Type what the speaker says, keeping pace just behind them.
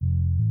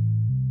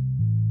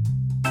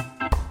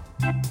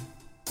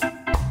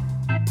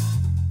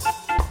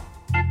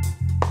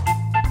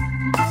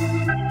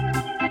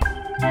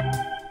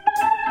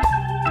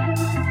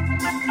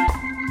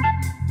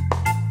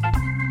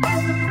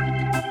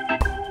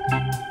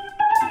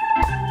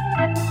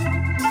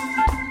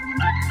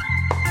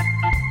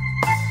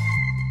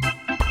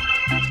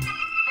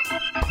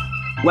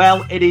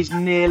Well, it is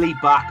nearly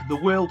back. The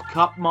World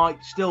Cup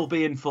might still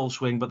be in full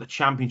swing, but the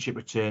Championship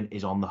return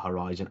is on the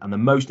horizon. And the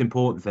most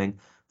important thing,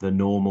 the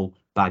normal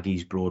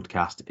Baggies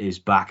broadcast is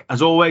back.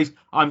 As always,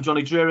 I'm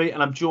Johnny Drury,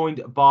 and I'm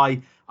joined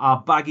by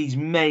our Baggies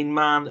main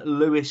man,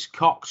 Lewis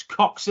Cox.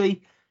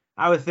 Coxie,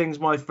 how are things,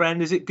 my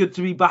friend? Is it good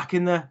to be back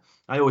in the,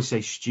 I always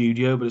say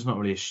studio, but it's not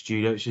really a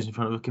studio. It's just in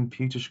front of a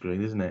computer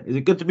screen, isn't it? Is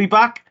it good to be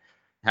back?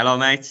 Hello,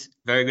 mate.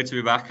 Very good to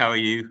be back. How are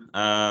you?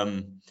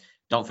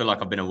 Don't feel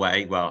like I've been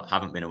away. Well,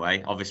 haven't been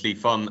away. Obviously,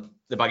 from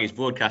the Baggies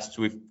broadcasts,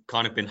 we've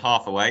kind of been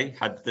half away.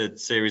 Had the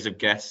series of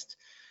guest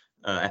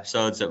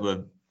episodes that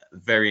were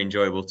very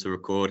enjoyable to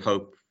record.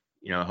 Hope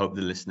the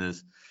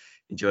listeners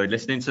enjoyed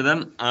listening to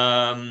them.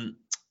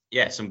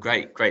 Some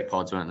great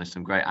pods, weren't there?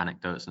 Some great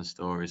anecdotes and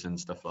stories and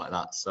stuff like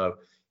that. So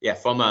yeah,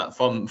 from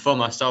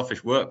a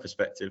selfish work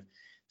perspective,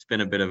 it's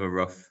been a bit of a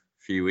rough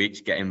few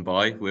weeks getting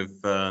by with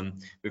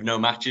no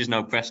matches,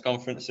 no press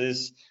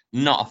conferences,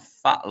 not a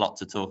fat lot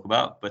to talk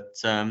about, but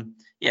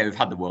we've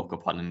had the World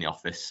Cup on in the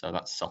office, so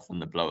that's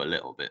softened the blow a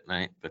little bit,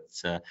 mate. But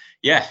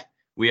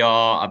we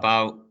are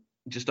about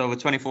just over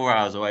 24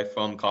 hours away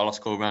from Carlos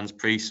Corberán's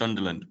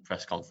pre-Sunderland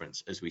press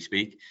conference as we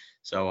speak,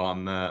 so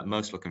I'm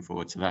most looking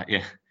forward to that.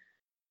 Yeah,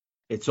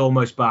 it's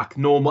almost back.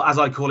 Normal, as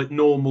I call it,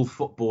 normal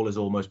football is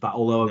almost back,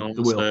 although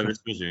normal service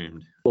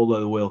resumed.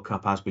 Although the World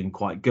Cup has been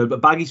quite good.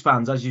 But Baggies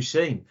fans, as you've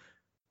seen,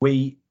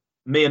 me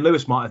and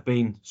Lewis might have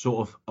been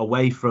sort of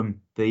away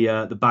from the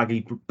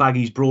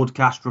Baggies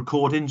broadcast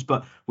recordings,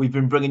 but we've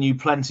been bringing you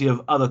plenty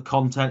of other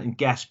content and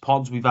guest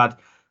pods. We've had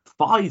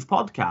 5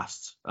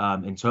 podcasts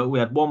in total. We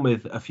had one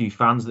with a few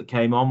fans that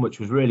came on, which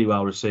was really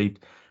well received.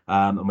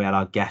 And we had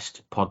our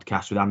guest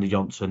podcast with Andy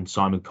Johnson,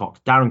 Simon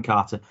Cox, Darren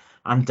Carter,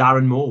 and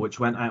Darren Moore, which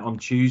went out on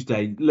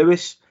Tuesday.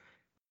 Lewis,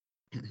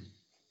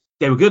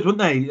 they were good, weren't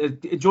they?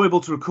 Enjoyable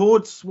to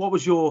record. What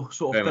was your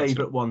sort of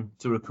favourite one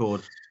to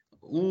record?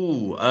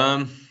 You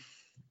were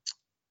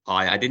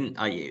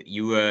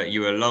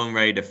a lone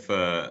raider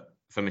for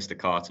Mr.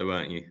 Carter,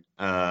 weren't you?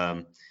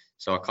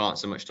 So I can't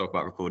so much talk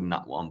about recording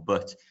that one,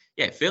 but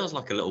yeah, it feels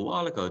like a little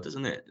while ago,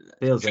 doesn't it?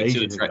 Feels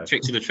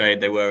Tricks of the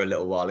trade, they were a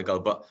little while ago,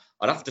 but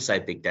I'd have to say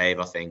Big Dave,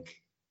 I think.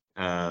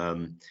 I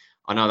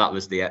know that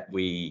was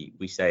we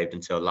saved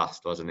until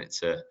last, wasn't it,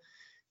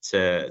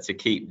 to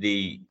keep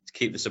the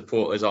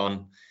supporters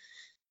on,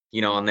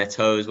 on their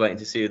toes, waiting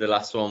to see who the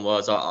last one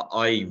was.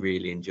 I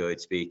really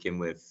enjoyed speaking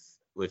with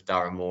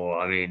Darren Moore.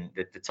 I mean,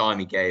 the time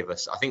he gave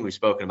us, I think we've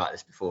spoken about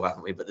this before,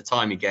 haven't we? But the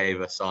time he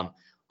gave us on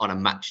a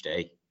match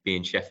day,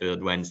 being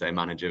Sheffield Wednesday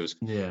manager, was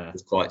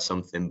quite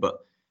something. But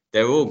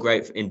they were all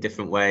great in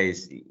different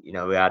ways. We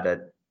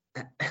had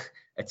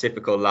a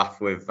typical laugh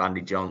with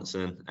Andy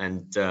Johnson,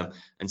 and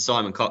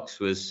Simon Cox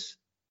was,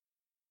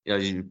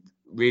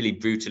 really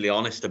brutally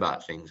honest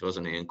about things,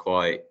 wasn't he? And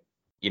quite,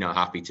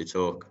 happy to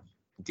talk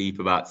deep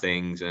about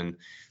things, and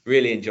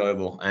really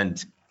enjoyable,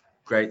 and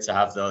great to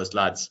have those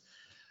lads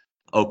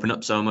open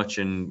up so much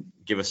and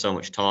give us so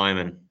much time.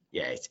 And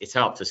yeah, it's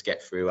helped us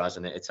get through,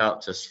 hasn't it? It's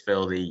helped us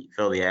fill the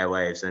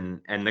airwaves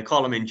and the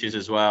column inches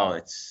as well.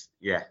 It's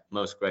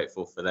most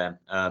grateful for them.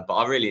 But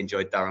I really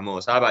enjoyed Darren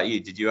Moore. So how about you?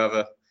 Did you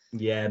ever?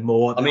 Yeah,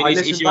 Moore. I mean,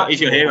 he's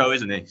your hero,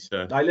 isn't he?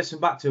 So I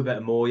listened back to a bit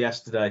of Moore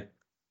yesterday.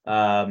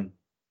 And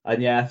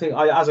yeah, I think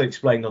as I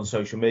explained on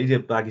social media,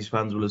 Baggies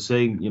fans will have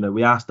seen,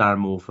 we asked Darren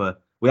Moore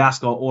we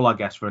asked all our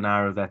guests for an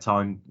hour of their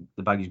time.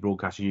 The Baggies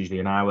broadcast is usually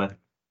an hour.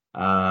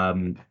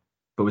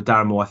 But with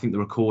Darren Moore, I think the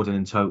recording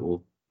in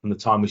total, from the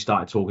time we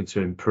started talking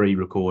to him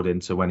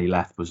pre-recording to when he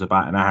left, was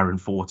about an hour and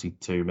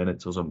 42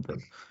 minutes or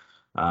something.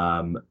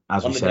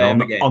 As we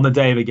said, on the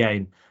day of a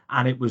game.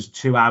 And it was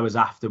 2 hours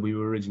after we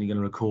were originally going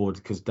to record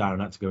because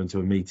Darren had to go into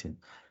a meeting.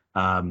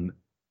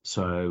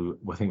 So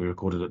I think we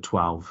recorded at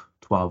 12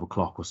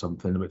 o'clock or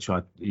something, which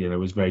I,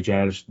 was very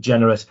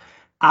generous,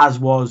 as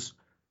was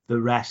the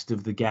rest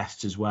of the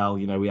guests as well.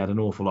 We had an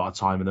awful lot of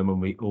time with them,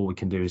 and all we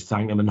can do is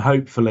thank them. And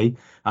hopefully,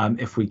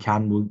 if we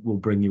can, we'll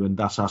bring you, and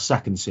that's our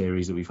second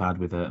series that we've had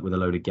with a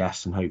load of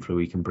guests, and hopefully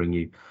we can bring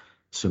you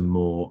some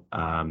more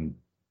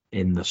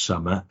in the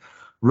summer.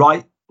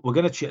 Right, we're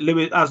going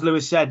to, as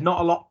Lewis said,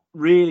 not a lot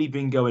really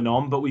been going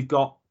on, but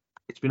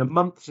it's been a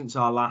month since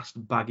our last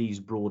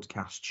Baggies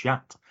broadcast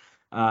chat.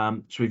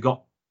 So we've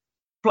got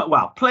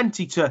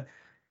plenty to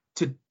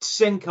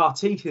sink our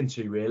teeth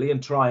into, really,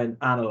 and try and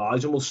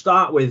analyse. And we'll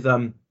start with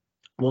Carlos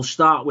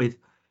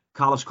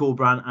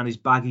Corberán and his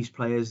Baggies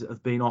players that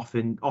have been off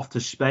to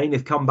Spain.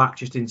 They've come back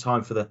just in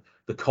time for the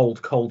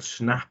cold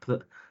snap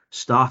that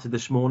started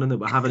this morning that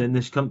we're having in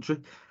this country.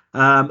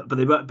 But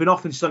they've been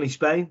off in sunny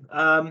Spain.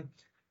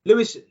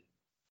 Lewis,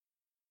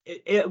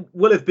 it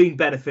will have been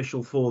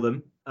beneficial for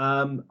them.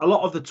 A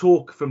lot of the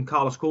talk from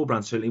Carlos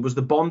Corberán certainly was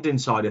the bonding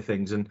side of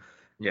things, and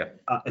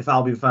if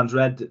Albion fans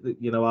read,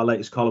 our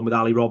latest column with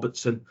Ali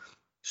Robertson,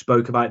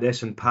 spoke about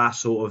this and past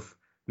sort of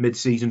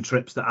mid-season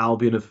trips that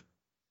Albion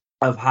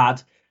have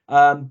had.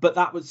 But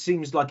that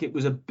seems like it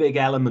was a big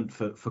element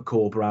for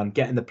Corberán,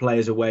 getting the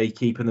players away,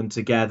 keeping them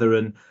together,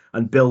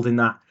 and building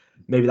that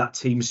maybe that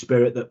team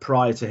spirit that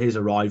prior to his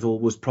arrival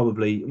was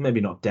probably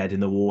maybe not dead in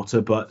the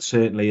water, but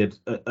certainly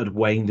had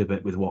waned a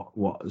bit with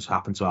what has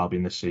happened to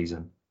Albion this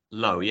season.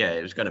 Low, yeah,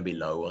 it was going to be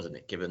low, wasn't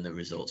it? Given the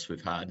results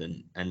we've had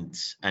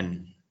and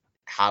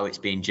how it's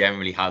been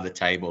generally, how the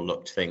table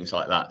looked, things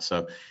like that.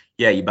 So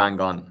yeah, you bang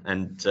on,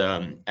 and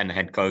the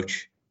head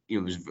coach, he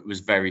was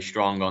very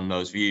strong on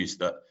those views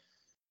that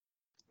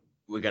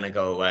we're going to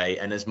go away,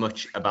 and as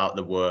much about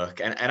the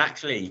work, and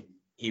actually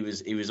he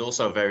was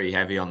also very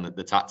heavy on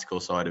the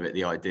tactical side of it,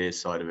 the ideas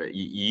side of it.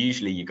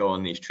 Usually you go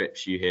on these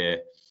trips, you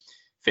hear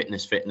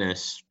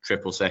fitness,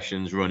 triple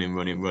sessions,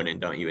 running,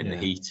 don't you, in the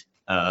heat.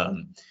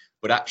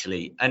 But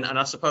actually, and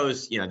I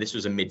suppose, this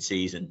was a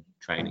mid-season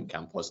training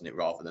camp, wasn't it,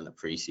 rather than a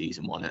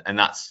pre-season one, and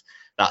that's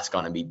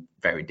going to be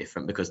very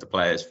different because the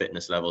players'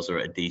 fitness levels are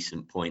at a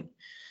decent point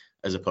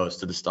as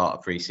opposed to the start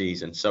of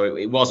pre-season. So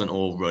it wasn't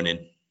all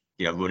running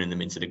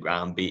them into the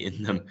ground,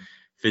 beating them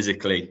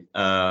physically.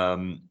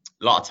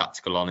 A lot of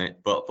tactical on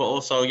it, but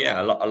also,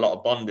 a lot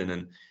of bonding.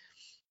 And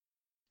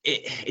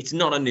it's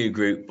not a new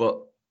group,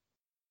 but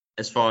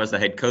as far as the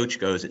head coach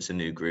goes, it's a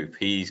new group.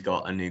 He's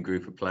got a new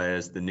group of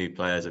players. The new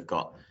players have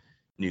got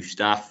new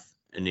staff,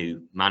 a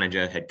new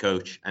manager, head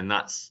coach, and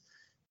that's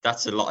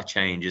a lot of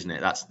change, isn't it?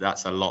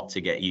 That's a lot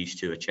to get used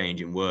to, a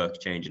change in work,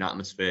 change in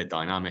atmosphere,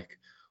 dynamic,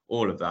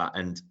 all of that.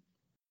 And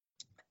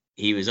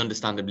he was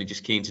understandably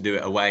just keen to do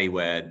it away,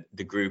 where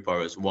the group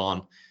are as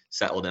one,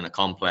 settled in a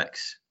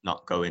complex,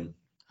 not going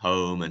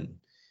home, and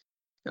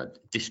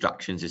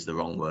distractions is the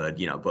wrong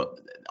word, but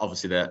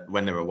obviously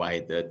when they're away,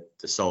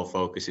 the sole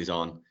focus is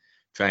on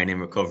training,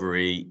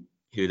 recovery,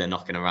 who they're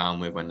knocking around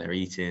with when they're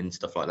eating,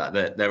 stuff like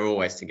that. They're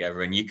always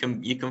together, and you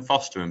can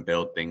foster and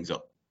build things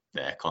up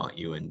there, can't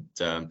you? And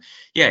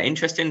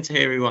interesting to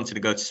hear he wanted to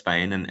go to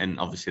Spain, and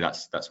obviously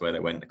that's where they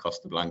went, to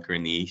Costa Blanca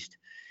in the east.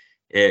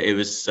 It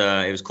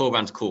was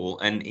Corban's call,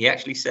 and he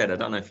actually said, I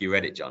don't know if you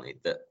read it, Johnny,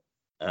 that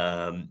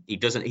he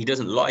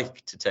doesn't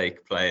like to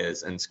take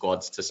players and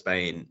squads to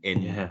Spain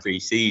in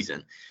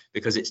pre-season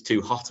because it's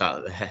too hot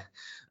out there.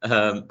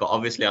 But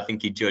obviously, I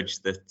think he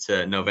judged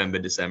that November,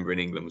 December in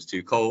England was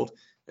too cold,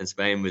 and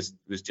Spain was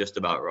just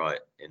about right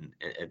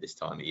at this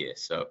time of year.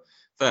 So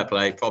fair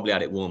play, probably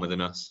had it warmer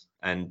than us.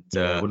 And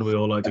wouldn't we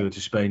all like to go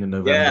to Spain in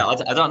November? Yeah,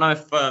 I don't know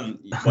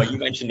if you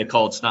mentioned the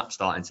cold snap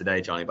starting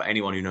today, Johnny, but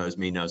anyone who knows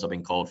me knows I've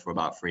been cold for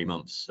about 3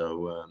 months.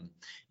 So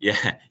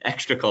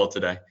extra cold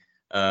today.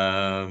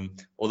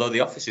 Although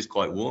the office is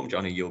quite warm,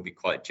 Johnny, you'll be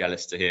quite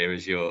jealous to hear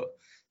as you're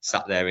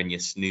sat there in your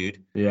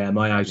snood. Yeah,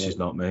 my house is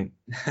not, mate.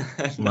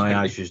 My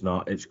house is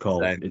not. It's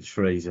cold. Same. It's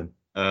freezing.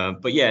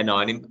 But yeah, no,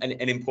 an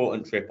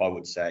important trip, I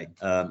would say.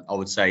 I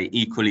would say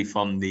equally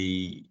from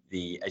the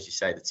as you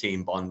say, the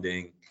team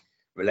bonding,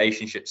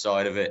 relationship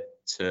side of it,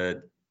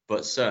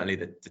 but certainly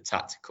the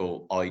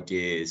tactical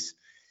ideas,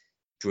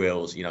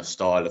 drills,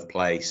 style of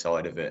play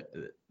side of it,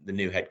 the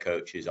new head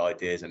coach's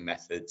ideas and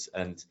methods.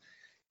 And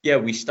yeah,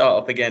 we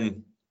start up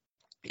again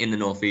in the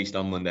Northeast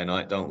on Monday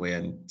night, don't we?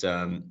 And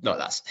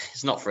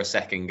it's not for a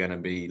second going to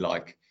be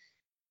like,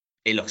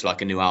 it looks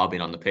like a new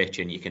Albion on the pitch,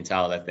 and you can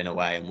tell they've been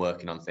away and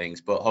working on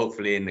things. But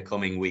hopefully in the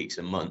coming weeks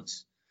and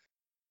months,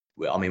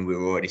 we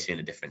were already seeing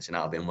a difference in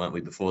Albion, weren't we?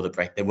 Before the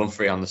break, they won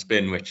 3 on the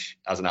spin, which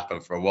hasn't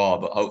happened for a while.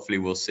 But hopefully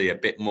we'll see a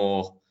bit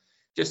more,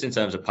 just in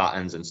terms of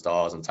patterns and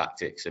styles and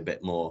tactics, a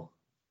bit more,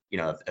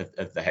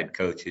 of the head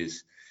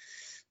coach's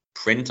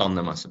print on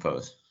them, I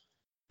suppose.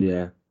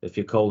 Yeah, if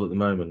you're cold at the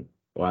moment,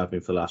 or have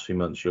been for the last few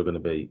months, you're going to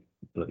be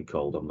bloody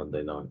cold on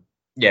Monday night.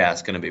 Yeah,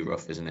 it's going to be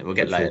rough, isn't it? We'll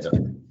get later.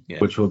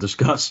 Which we'll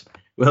discuss.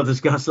 We'll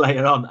discuss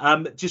later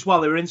on. Just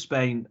while they were in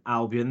Spain,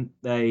 Albion,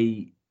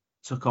 they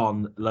took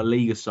on La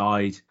Liga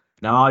side.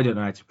 Now I don't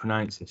know how to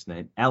pronounce this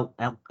name.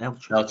 Elche.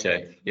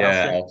 Elche.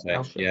 Yeah.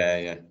 Elche.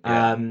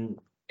 Yeah.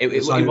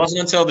 It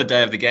wasn't until the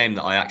day of the game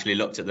that I actually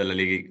looked at the La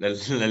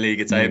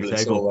Liga table and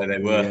saw where they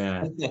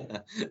were. Yeah.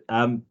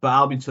 But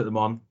Albion took them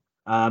on.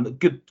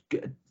 Good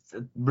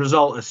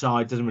result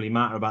aside, doesn't really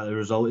matter about the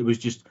result. It was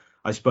just,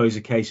 I suppose,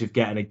 a case of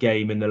getting a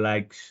game in the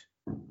legs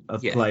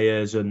of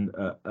players and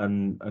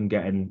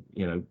getting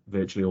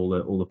virtually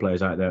all the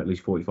players out there at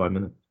least 45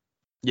 minutes.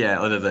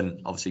 Yeah, other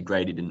than obviously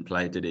Grady didn't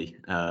play, did he?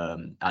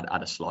 Had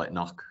a slight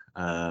knock,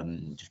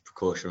 just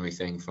precautionary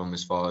thing from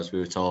as far as we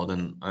were told,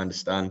 and I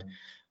understand.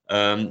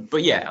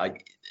 But yeah,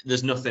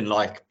 there's nothing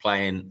like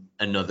playing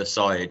another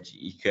side.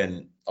 You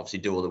can obviously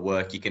do all the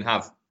work. You can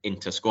have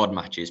inter-squad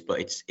matches, but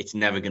it's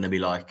never going to be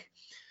like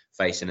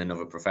facing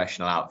another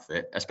professional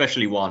outfit,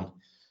 especially one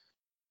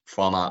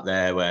from out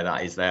there where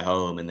that is their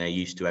home and they're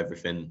used to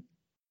everything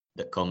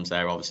that comes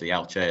there. Obviously,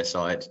 Elche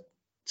side,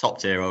 top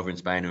tier over in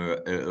Spain,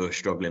 who are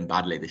struggling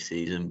badly this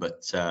season,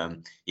 but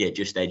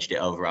just edged it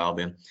over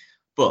Albion.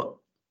 But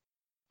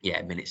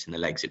yeah, minutes in the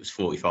legs, it was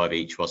 45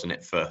 each, wasn't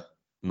it, for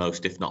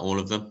most, if not all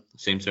of them, I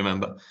seem to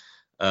remember.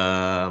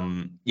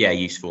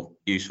 Useful.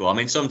 I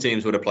mean, some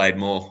teams would have played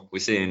more. We're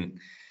seeing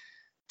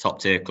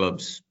top tier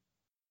clubs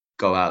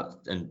go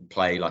out and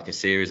play like a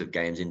series of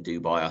games in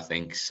Dubai, I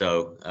think.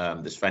 So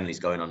there's friendlies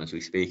going on as we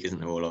speak,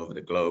 isn't there, all over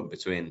the globe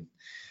between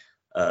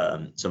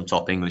some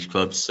top English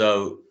clubs.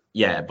 So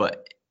yeah,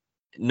 but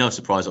no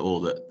surprise at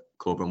all that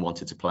Corberan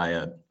wanted to play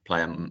a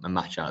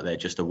match out there,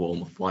 just a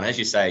warm-up one. As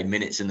you say,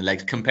 minutes in the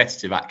legs,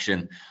 competitive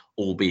action,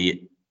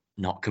 albeit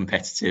not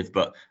competitive,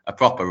 but a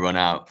proper run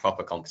out,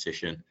 proper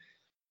competition.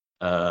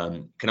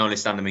 Can only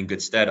stand them in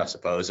good stead, I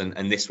suppose.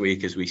 And this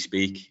week, as we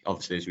speak on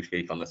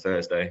the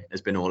Thursday,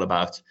 has been all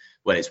about,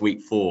 well, it's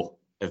week 4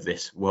 of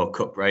this World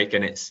Cup break,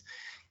 and it's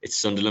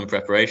Sunderland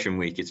preparation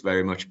week. It's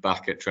very much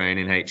back at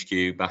training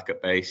HQ, back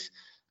at base,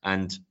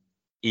 and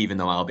even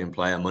though Albion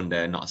play on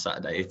Monday and not a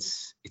Saturday,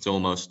 it's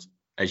almost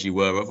as you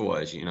were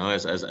otherwise,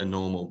 as a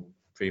normal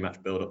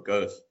pre-match build-up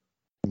goes.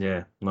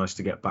 Yeah, nice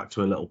to get back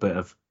to a little bit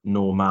of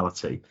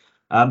normality.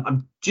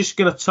 I'm just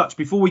going to touch,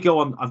 before we go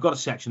on, I've got a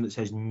section that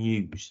says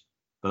news,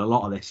 but a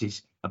lot of this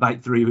is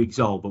about 3 weeks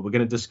old, but we're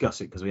going to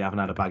discuss it because we haven't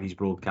had a Baggies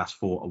broadcast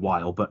for a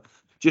while. But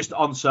just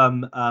on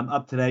some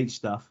up-to-date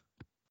stuff,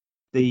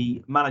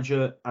 the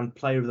Manager and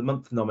Player of the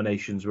Month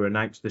nominations were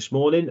announced this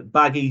morning.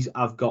 Baggies,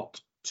 I've got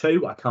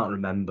 2. I can't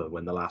remember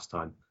when the last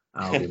time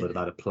Albion would have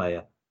had a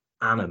player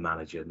and a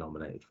manager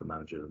nominated for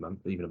Manager of the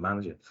Month, even a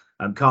manager.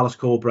 Carlos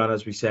Corberan,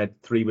 as we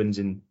said, 3 wins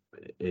in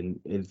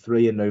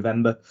 3 in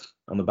November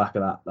on the back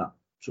of that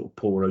sort of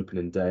poor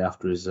opening day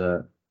after his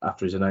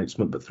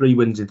announcement. But 3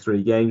 wins in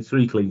 3 games,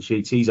 3 clean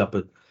sheets. He's up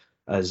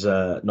as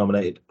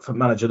nominated for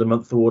Manager of the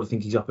Month award. I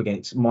think he's up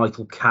against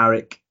Michael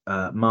Carrick,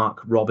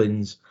 Mark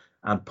Robbins,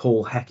 and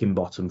Paul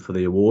Heckingbottom for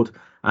the award.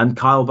 And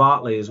Kyle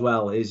Bartley as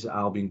well. His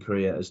Albion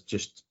career has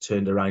just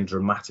turned around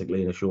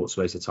dramatically in a short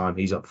space of time.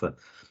 He's up for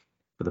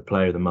the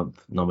Player of the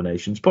Month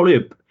nominations. Probably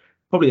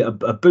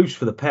a boost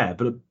for the pair,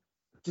 but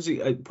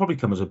it probably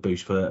come as a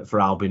boost for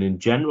Albion in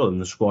general and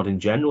the squad in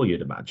general,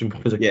 you'd imagine,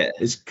 because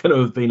it's going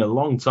to have been a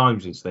long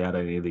time since they had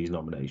any of these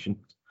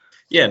nominations.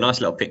 Yeah, nice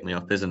little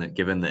pick-me-up, isn't it?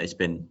 Given that it's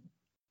been,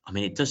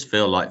 it does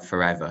feel like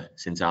forever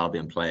since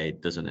Albion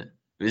played, doesn't it?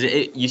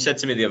 You said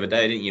to me the other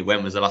day, didn't you,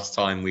 when was the last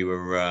time we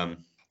were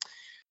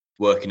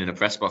working in a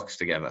press box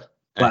together?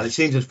 Well, it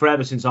seems it's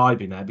forever since I've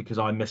been there because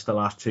I missed the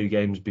last 2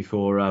 games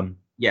before.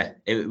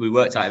 We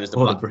worked out it was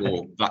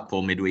the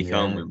Blackpool midweek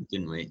home,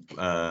 didn't we?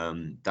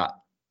 That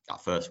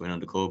first win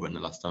under Corberan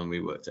the last time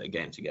we worked at a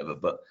game together.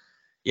 But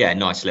yeah,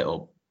 nice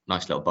little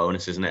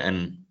bonus, isn't it?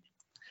 And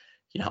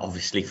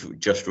obviously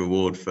just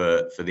reward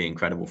for the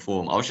incredible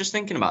form. I was just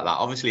thinking about that.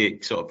 Obviously,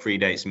 it sort of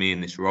predates me in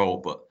this role,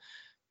 but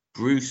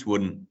Bruce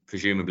wouldn't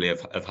presumably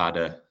have had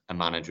a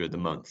Manager of the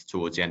Month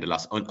towards the end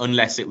of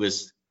unless it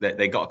was that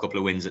they got a couple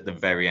of wins at the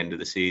very end of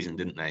the season,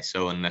 didn't they?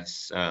 So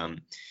unless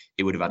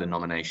he would have had a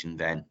nomination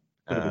then.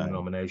 Would have been a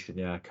nomination,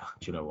 yeah.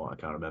 Do you know what? I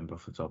can't remember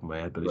off the top of my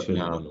head, but it should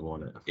have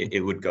won it. It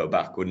would go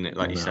back, wouldn't it?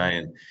 Like you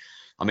say.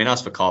 And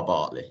as for Carl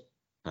Bartley,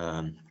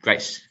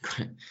 great.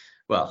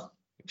 Well,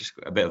 just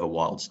a bit of a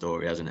wild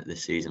story, hasn't it,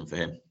 this season for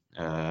him?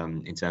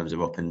 In terms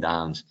of up and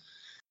downs,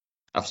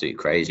 absolutely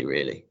crazy,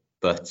 really.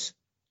 But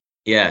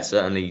yeah,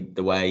 certainly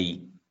the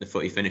way the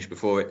footy finished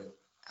before it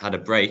had a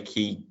break,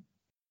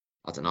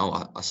 I don't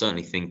know. I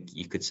certainly think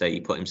you could say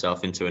he put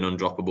himself into an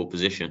undroppable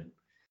position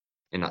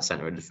in that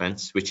centre of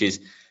defence, which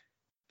is,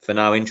 for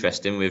now,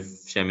 interesting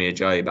with Shemi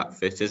Ajayi back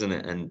fit, isn't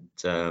it? And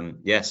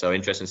so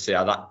interesting to see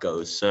how that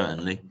goes.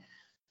 Certainly,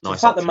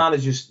 nice. The fact the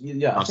managers,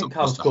 I think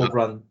Carlos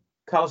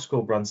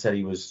Corberan said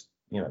he was,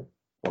 one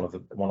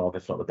of,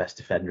 if not the best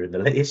defender in the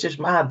league. It's just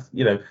mad.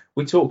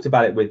 We talked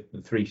about it with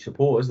the 3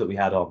 supporters that we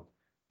had on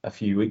a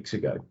few weeks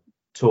ago,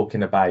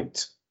 talking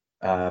about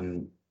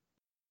the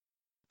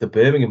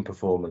Birmingham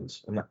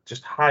performance and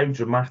just how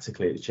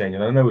dramatically it's changed.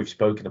 And I know we've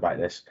spoken about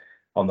this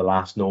on the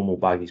last normal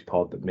Baggies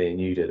pod that me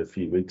and you did a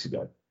few weeks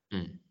ago.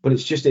 But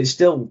it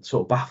still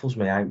sort of baffles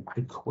me how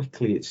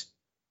quickly it's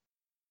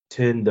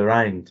turned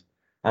around.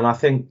 And I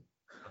think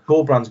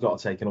Corberan's got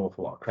to take an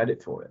awful lot of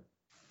credit for it.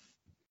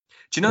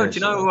 Do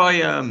you know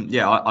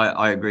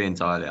I agree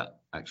entirely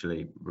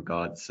actually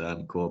regards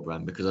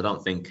Corberan, because I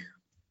don't think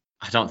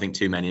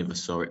too many of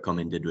us saw it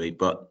coming, did we?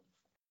 But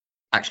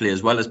actually,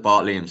 as well as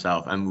Bartley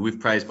himself, and we've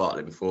praised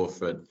Bartley before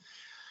for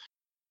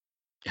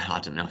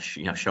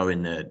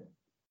showing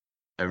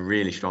a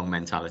really strong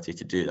mentality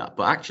to do that.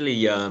 But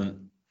actually,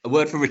 a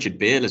word for Richard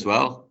Beale as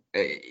well.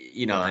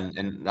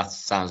 And that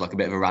sounds like a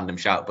bit of a random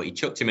shout, but he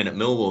chucked him in at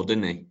Millwall,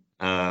 didn't he?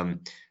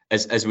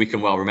 As we can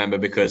well remember,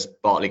 because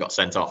Bartley got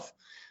sent off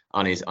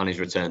on his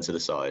return to the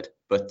side.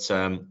 But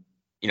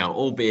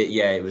albeit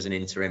it was an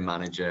interim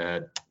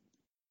manager.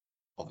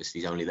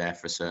 Obviously, he's only there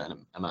for a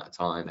certain amount of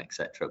time,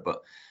 etc.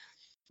 But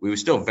we were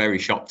still very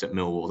shocked at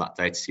Millwall that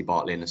day to see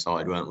Bartley in the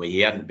side, weren't we?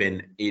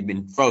 He'd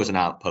been frozen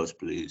out post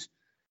Blues.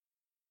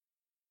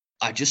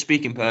 Just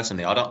speaking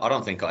personally, I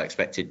don't think I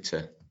expected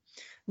to.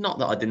 Not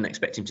that I didn't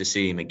expect him to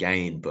see him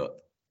again,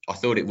 but I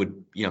thought it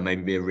would,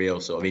 maybe be a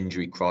real sort of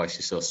injury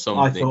crisis or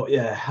something.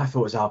 I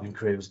thought his Albion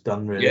career was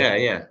done, really.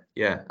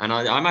 Yeah. And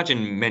I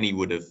imagine many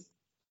would have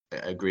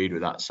agreed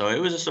with that. So it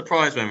was a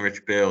surprise when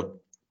Rich Beale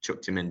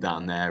chucked him in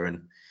down there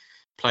and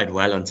played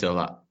well until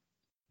that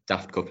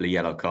daft couple of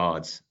yellow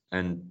cards.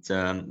 And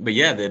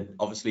they're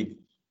obviously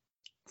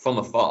from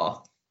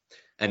afar,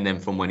 and then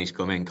from when he's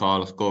come in,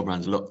 Carlos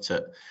Corberan's looked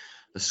at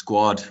the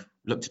squad,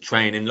 looked at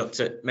training,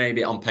 looked at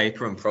maybe on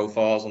paper and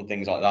profiles and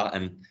things like that,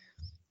 and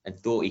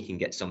thought he can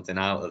get something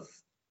out of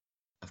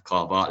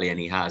Carl Bartley, and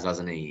he has,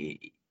 hasn't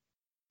he?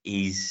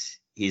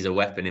 He's a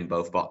weapon in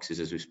both boxes,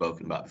 as we've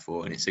spoken about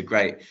before, and it's a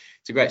great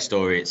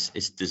story.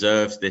 It's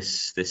deserves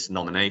this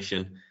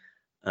nomination,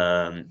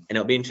 and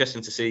it'll be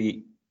interesting to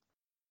see.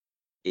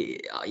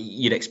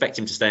 You'd expect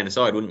him to stay in the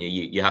side, wouldn't you?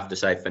 You have to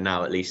say for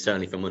now, at least,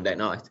 certainly for Monday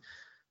night,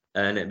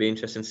 and it'd be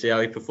interesting to see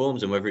how he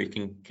performs and whether he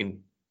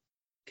can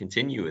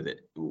continue with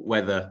it.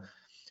 Whether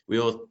we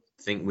all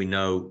think we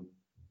know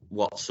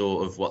what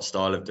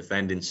style of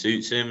defending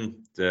suits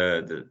him,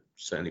 the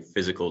certainly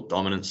physical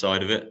dominant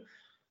side of it.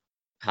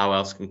 How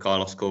else can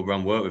Carlos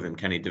Corberán work with him?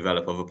 Can he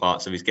develop other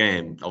parts of his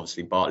game?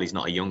 Obviously, Bartley's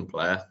not a young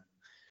player,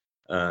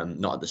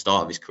 not at the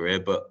start of his career,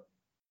 but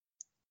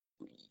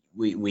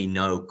we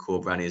know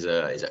Corberán is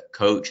a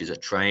coach, is a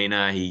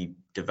trainer. He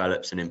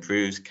develops and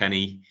improves. Can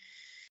he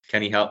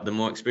help the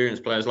more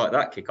experienced players like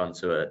that kick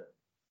onto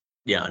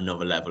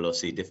another level or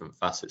see different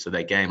facets of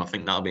their game? I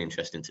think that'll be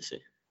interesting to see.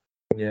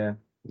 Yeah,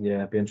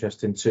 it'd be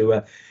interesting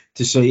to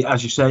see,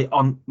 as you say,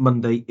 on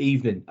Monday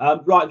evening.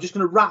 Right, I'm just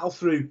going to rattle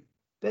through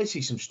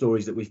basically some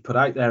stories that we've put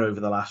out there over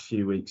the last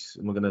few weeks,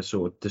 and we're going to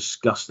sort of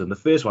discuss them. The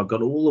first one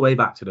got all the way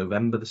back to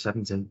November the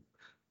 17th.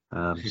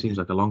 Seems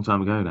like a long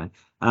time ago now.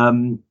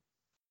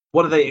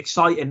 One of the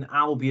exciting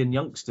Albion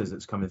youngsters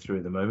that's coming through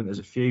at the moment. There's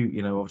a few,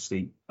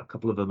 obviously a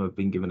couple of them have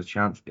been given a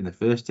chance in the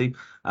first team.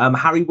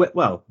 Harry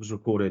Whitwell was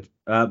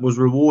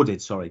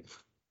rewarded,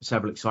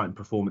 several exciting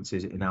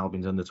performances in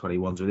Albion's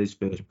under-21s with his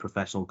first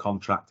professional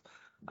contract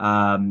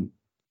on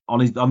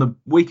the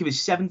week of his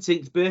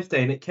 17th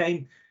birthday, and it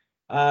came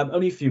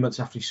only a few months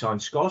after he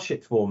signed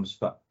scholarship forms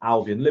for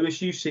Albion. Lewis,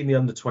 you've seen the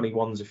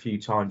under-21s a few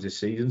times this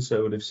season,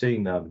 so would have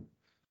seen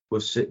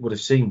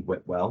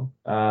Whitwell.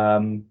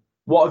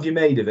 What have you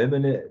made of him?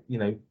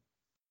 And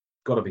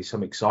got to be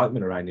some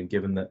excitement around him,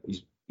 given that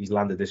he's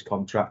landed this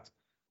contract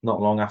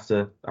not long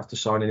after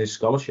signing his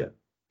scholarship.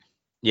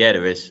 Yeah,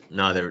 there is.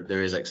 No,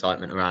 there is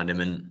excitement around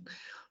him, and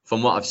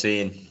from what I've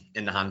seen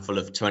in the handful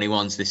of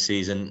 21s this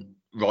season,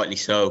 rightly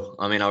so.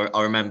 I mean,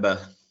 I remember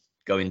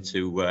going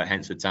to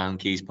Hensford Town,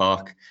 Keys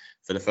Park,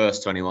 for the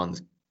first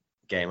 21s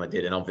game I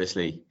did, and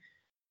obviously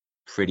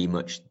pretty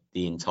much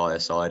the entire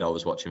side I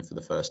was watching for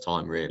the first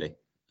time, really.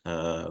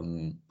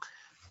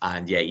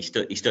 And yeah, he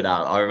stood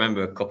out. I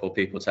remember a couple of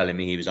people telling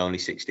me he was only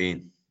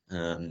 16,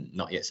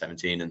 not yet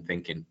 17, and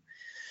thinking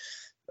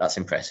that's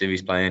impressive.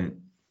 He's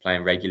playing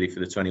regularly for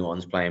the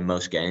 21s, playing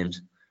most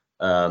games,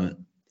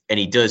 and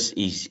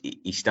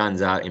he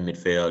stands out in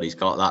midfield.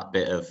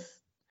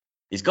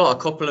 He's got a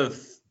couple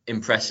of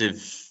impressive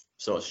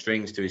sort of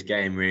strings to his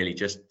game, really,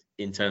 just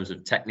in terms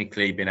of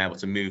technically being able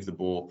to move the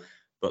ball,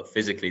 but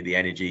physically the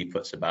energy he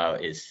puts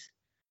about is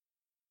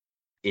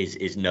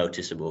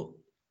noticeable.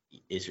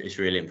 It's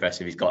really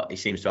impressive. He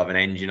seems to have an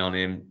engine on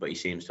him, but he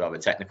seems to have a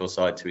technical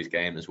side to his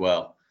game as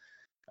well.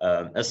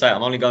 As I say,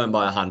 I'm only going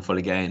by a handful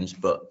of games,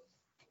 but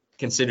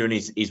considering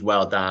he's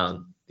well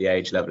down the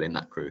age level in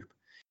that group,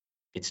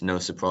 it's no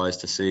surprise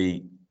to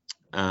see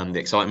the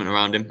excitement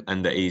around him,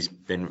 and that he's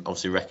been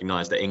obviously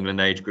recognised at England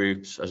age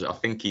groups. As I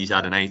think he's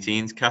had an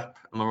 18s cap.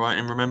 Am I right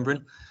in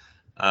remembering?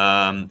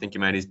 I think he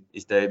made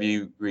his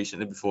debut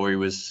recently before he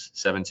was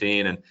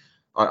 17, and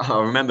I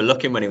remember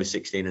looking when he was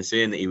 16 and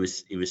seeing that he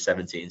was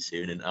 17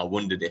 soon, and I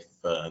wondered if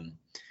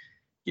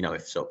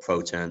if sort of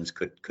pro terms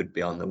could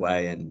be on the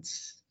way. And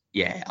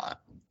yeah,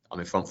 I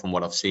mean from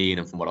what I've seen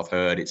and from what I've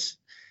heard, it's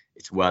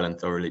well and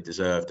thoroughly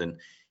deserved. And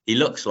he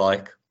looks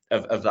like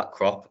of that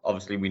crop.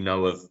 Obviously, we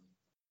know of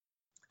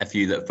a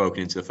few that have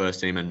broken into the first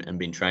team and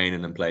been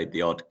training and played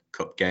the odd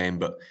cup game,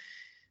 but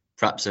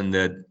perhaps in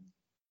the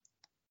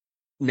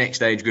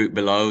next age group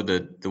below,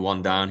 the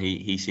one down,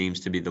 he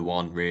seems to be the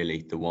one,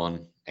 really, the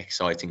one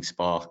exciting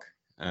spark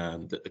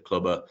that the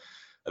club are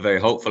very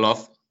hopeful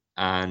of.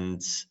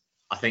 And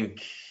I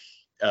think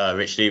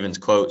Rich Stevens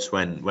quotes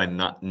when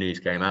that news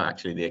came out,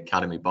 actually, the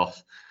academy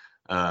boss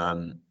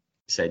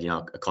said,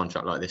 a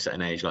contract like this at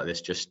an age like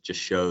this just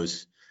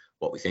shows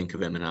what we think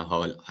of him and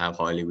how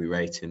highly we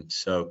rate him.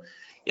 So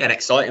yeah, an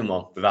exciting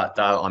one without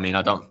doubt. I mean,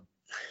 I don't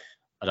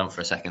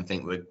for a second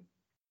think we're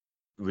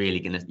really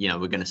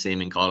gonna see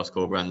him in Carlos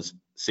Corberán's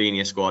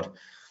senior squad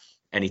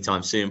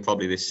anytime soon,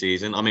 probably this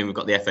season. I mean, we've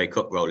got the FA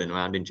Cup rolling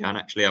around in Jan,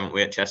 actually, haven't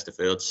we, at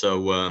Chesterfield?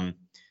 So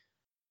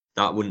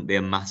that wouldn't be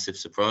a massive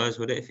surprise,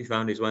 would it, if he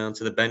found his way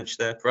onto the bench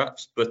there,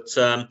 perhaps? But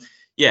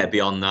yeah,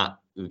 beyond that,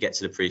 we get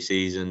to the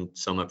pre-season,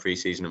 summer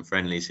pre-season and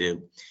friendlies.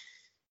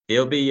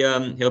 He'll be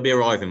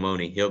arriving,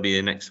 won't he? He'll be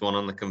the next one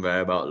on the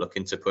conveyor belt,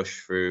 looking to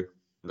push through,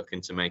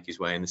 looking to make his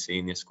way in the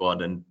senior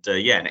squad. And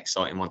yeah, an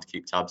exciting one to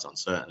keep tabs on,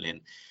 certainly.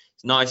 And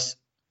it's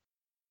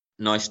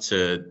nice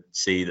to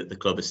see that the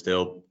club is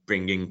still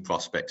bringing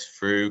prospects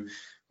through.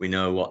 We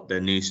know what the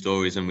news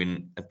stories and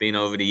we have been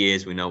over the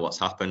years. We know what's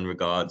happened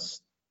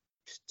regards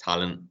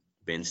talent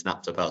being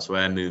snapped up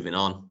elsewhere, moving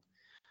on.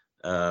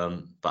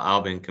 But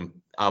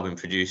Albion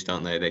produce,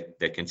 don't they?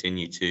 They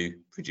continue to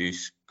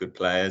produce good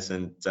players,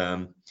 and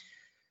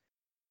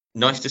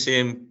nice to see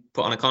him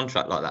put on a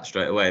contract like that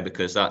straight away,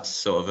 because that's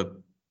sort of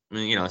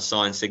a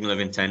sign, signal of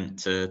intent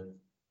to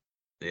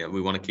yeah,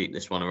 we want to keep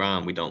this one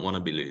around. We don't want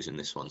to be losing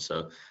this one.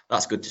 So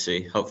that's good to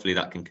see. Hopefully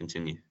that can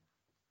continue.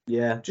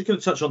 Yeah, just going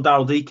to touch on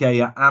Daryl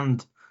Dike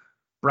and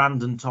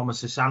Brandon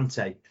Thomas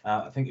Asante.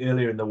 I think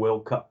earlier in the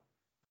World Cup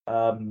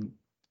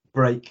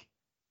break,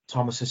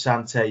 Thomas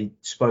Asante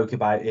spoke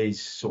about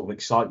his sort of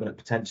excitement at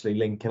potentially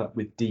linking up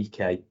with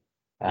Dike.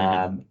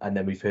 And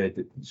then we've heard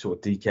that sort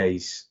of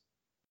Dike's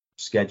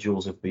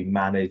schedules have been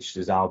managed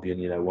as Albion,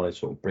 want to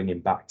sort of bring him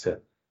back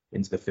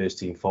into the first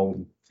team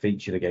fold,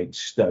 featured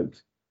against Stoke.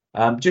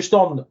 Just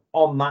on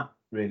that,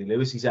 really,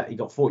 Lewis, he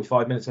got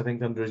 45 minutes, I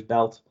think, under his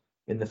belt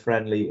in the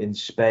friendly in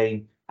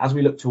Spain. As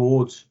we look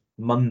towards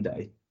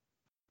Monday,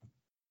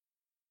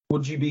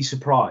 would you be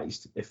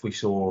surprised if we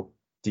saw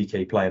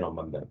Dike playing on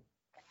Monday?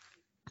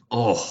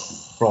 Oh,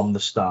 from the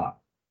start.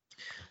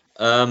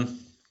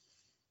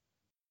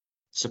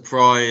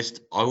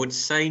 Surprised? I would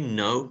say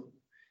no.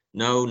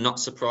 No, not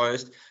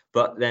surprised.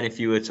 But then if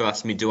you were to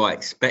ask me, do I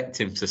expect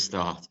him to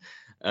start?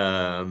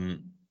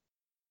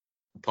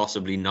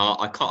 Possibly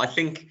not. I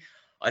think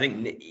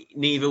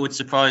neither would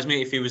surprise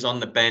me if he was on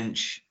the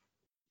bench.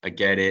 I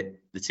get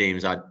it. The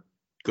team's had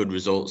good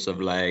results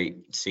of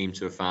late. Seem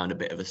to have found a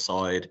bit of a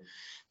side,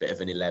 bit of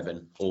an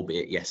 11,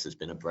 albeit yes, there's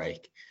been a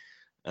break.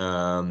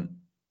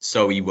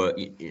 So he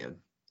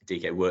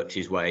Dike worked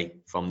his way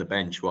from the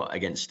bench.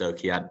 Against Stoke,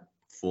 he had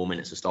 4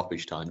 minutes of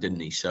stoppage time, didn't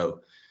he?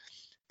 So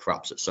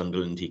perhaps at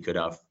Sunderland he could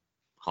have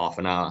half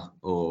an hour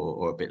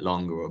or a bit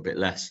longer or a bit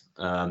less.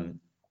 On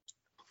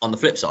the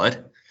flip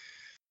side,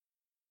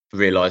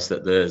 realise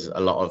that there's a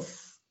lot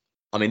of,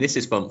 I mean, this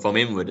is from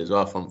inward as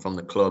well, from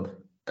the club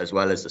as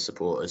well as the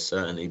supporters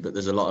certainly, but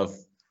there's a lot of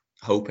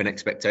hope and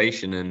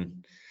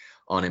expectation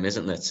on him,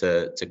 isn't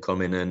there, to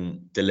come in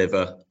and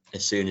deliver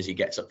as soon as he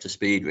gets up to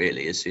speed,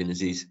 really, as soon as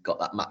he's got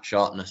that match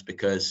sharpness,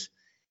 because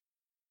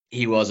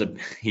he was a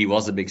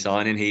big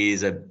signing. He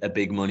is a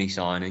big money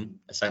signing,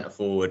 a centre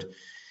forward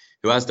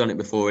who has done it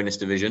before in this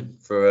division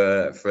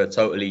for a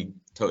totally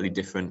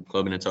different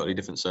club in a totally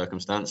different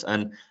circumstance,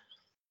 and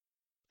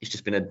it's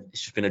just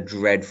been a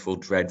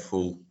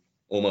dreadful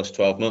almost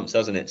 12 months,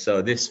 hasn't it?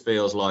 So this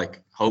feels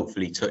like,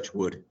 hopefully, touch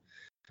wood,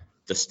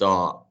 the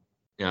start,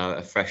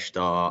 a fresh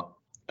start,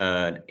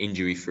 an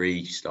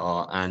injury-free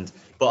start,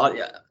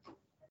 but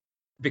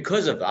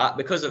because of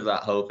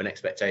that hope and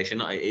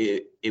expectation,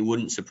 it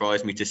wouldn't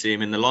surprise me to see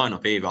him in the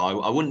lineup either.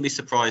 I wouldn't be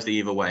surprised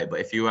either way.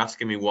 But if you were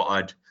asking me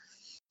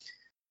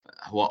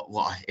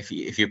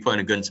if you're putting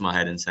a gun to my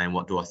head and saying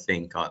what do I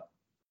think,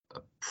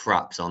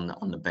 perhaps on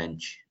the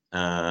bench.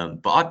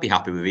 But I'd be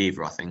happy with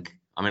either, I think.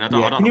 I mean, I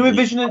don't. Can you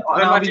envision it?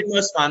 I imagine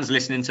most fans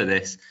listening to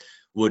this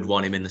would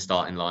want him in the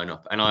starting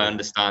lineup, and I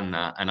understand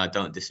that, and I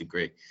don't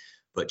disagree.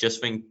 But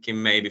just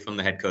thinking maybe from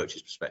the head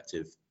coach's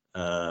perspective,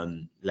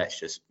 let's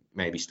just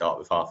maybe start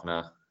with half an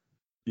hour.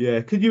 Yeah,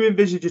 could you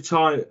envisage a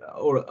tie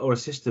or a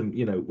system,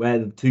 where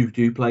the two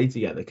do play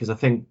together? Because I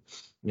think,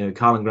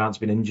 Karlan Grant's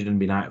been injured and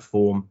been out of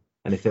form,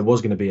 and if there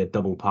was going to be a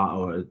double part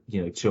or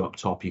two up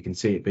top, you can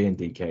see it being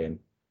Dike and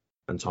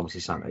Thomas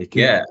Asante.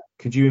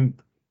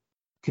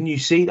 Can you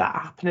see that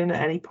happening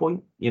at any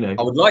point? I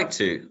would like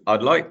to.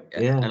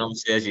 And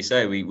obviously, as you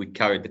say, we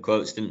carried the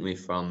quotes, didn't we,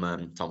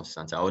 from Thomas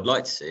Asante? I would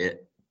like to see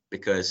it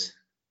because,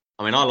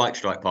 I mean, I like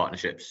strike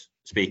partnerships.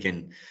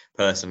 Speaking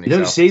personally, you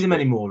don't see them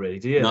anymore, really,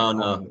 do you?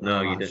 No,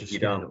 you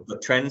don't.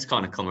 But trends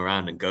kind of come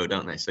around and go,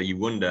 don't they? So you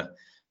wonder.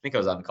 I think I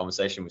was having a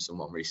conversation with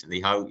someone recently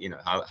how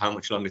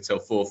much longer till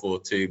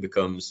 4-4-2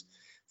 becomes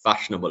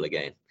fashionable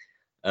again.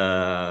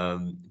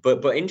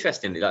 But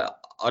interestingly,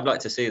 I'd like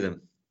to see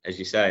them, as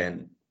you say,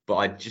 but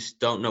I just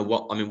don't know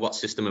what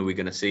system are we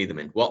going to see them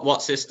in?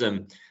 What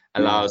system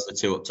allows the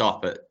two up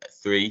top at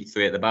three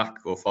at the back,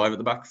 or 5 at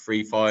the back,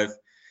 3-5-2?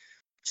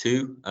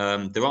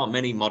 There aren't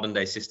many modern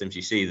day systems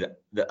you see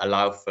that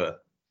allow for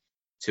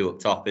 2 up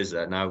top, is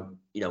there? Now,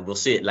 we'll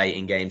see it late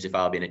in games if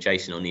Albion are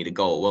chasing or need a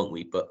goal, won't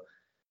we? But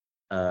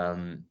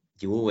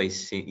you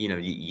always see,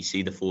 you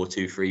see the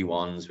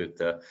 4-2-3-1s with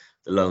the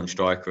lone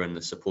striker and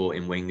the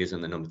supporting wingers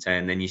and the number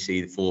 10. Then you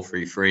see the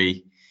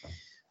 4-3-3,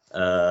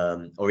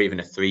 or even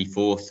a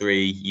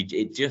 3-4-3.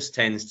 It just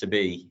tends to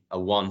be a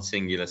one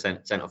singular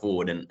centre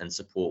forward and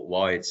support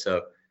wide.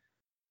 So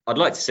I'd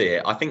like to see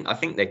it. I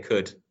think they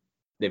could.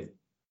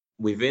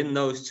 Within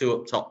those 2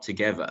 up top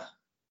together,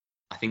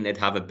 I think they'd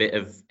have a bit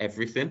of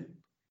everything.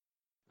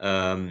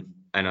 And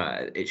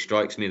it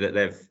strikes me that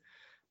they've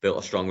built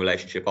a strong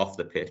relationship off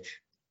the pitch,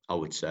 I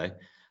would say.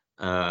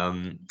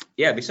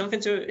 It'd be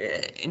something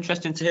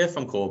interesting to hear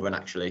from Corberan,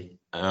 actually.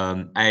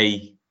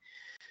 A,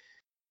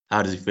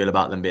 how does he feel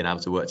about them being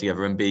able to work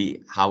together? And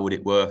B, how would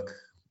it work,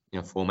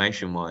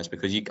 formation-wise?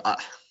 Because I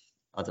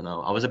don't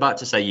know. I was about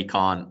to say you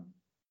can't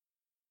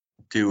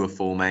do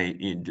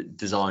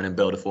design and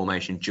build a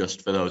formation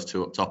just for those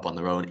 2 up top on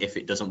their own if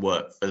it doesn't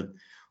work for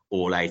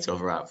all 8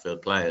 other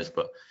outfield players.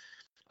 But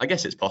I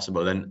guess it's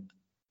possible, and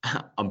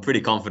I'm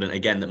pretty confident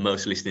again that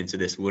most listening to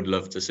this would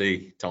love to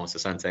see Thomas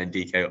Asante and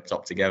Dike up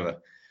top together.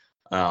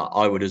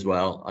 I would as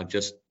well. I'm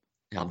just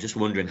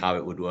wondering how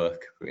it would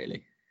work,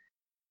 really.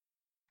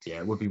 Yeah,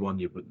 it would be one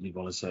you'd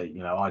want to see.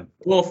 You know,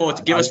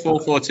 4-4. Give us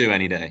 4-4-2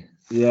 any day.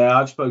 Yeah,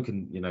 I've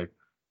spoken,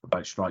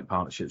 about strike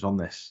partnerships on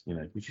this.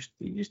 You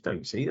just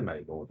don't see them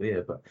anymore, do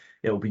you? But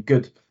it would be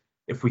good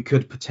if we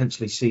could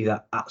potentially see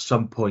that at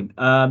some point.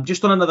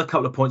 Just on another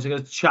couple of points, I'm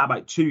going to chat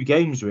about two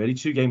games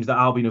that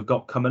Albion have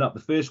got coming up. The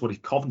first one is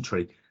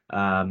Coventry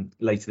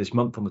later this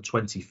month on the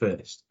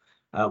 21st,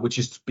 which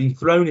has been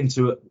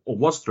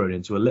was thrown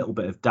into a little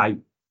bit of doubt,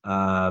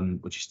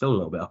 which is still a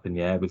little bit up in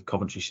the air with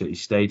Coventry City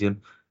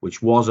Stadium,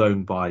 which was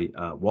owned by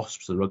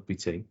Wasps, the rugby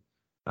team,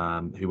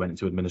 who went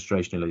into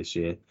administration earlier this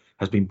year,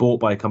 has been bought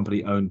by a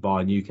company owned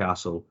by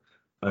Newcastle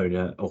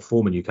owner or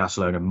former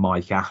Newcastle owner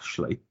Mike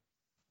Ashley.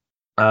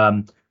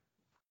 And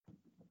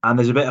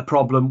there's a bit of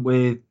problem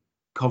with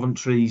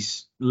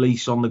Coventry's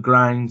lease on the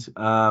ground.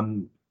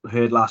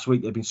 Heard last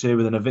week they've been served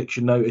with an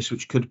eviction notice,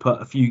 which could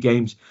put a few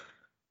games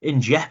in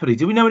jeopardy.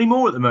 Do we know any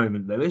more at the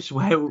moment, Lewis?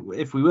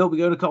 If we will be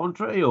going to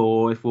Coventry,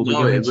 or if we'll be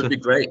going? It would be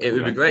great. It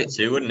would be great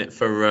too, wouldn't it,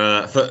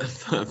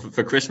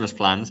 for Christmas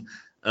plans?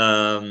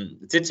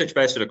 Did touch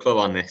base with the club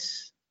on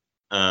this,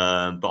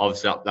 but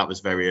obviously that was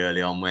very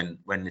early on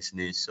when this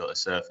news sort of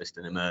surfaced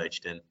and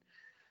emerged. And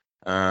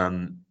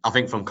I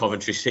think from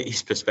Coventry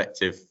City's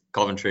perspective,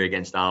 Coventry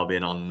against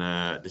Albion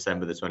on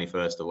December the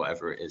 21st or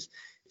whatever it is,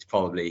 it's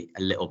probably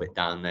a little bit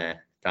down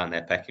their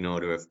pecking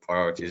order of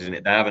priorities, isn't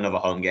it? They have another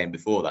home game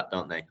before that,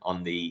 don't they?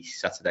 On the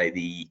Saturday,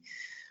 the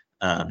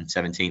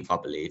 17th, I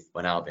believe,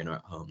 when Albion are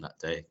at home that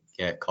day.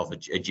 Yeah,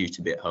 Coventry are due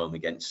to be at home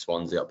against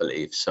Swansea, I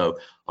believe. So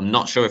I'm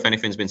not sure if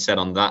anything's been said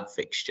on that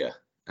fixture,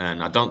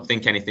 and I don't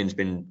think anything's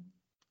been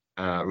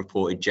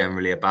reported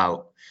generally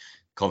about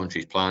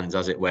Coventry's plans,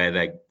 as it where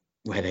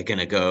they're going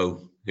to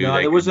go.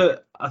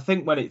 I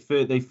think when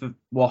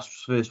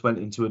Wasps first went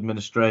into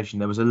administration,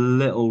 there was a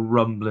little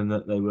rumbling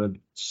that they were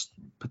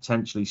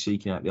potentially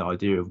seeking out the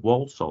idea of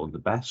Walsall and the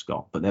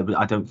Bescott, but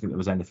I don't think there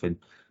was anything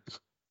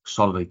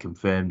solidly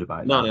confirmed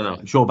about no, that. No.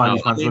 I'm sure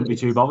Baggies fans wouldn't be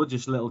too bothered,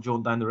 just a little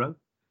jaunt down the road.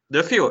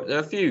 There are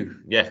a few,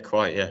 yeah,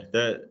 quite, yeah.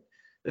 There are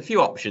a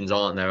few options,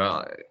 aren't there?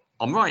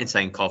 I'm right in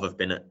saying Cov have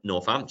been at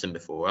Northampton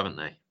before, haven't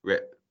they?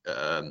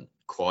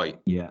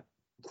 Quite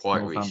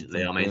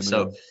recently. I mean,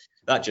 so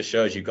that just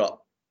shows you've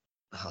got,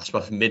 I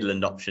suppose,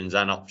 Midland options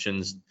and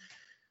options a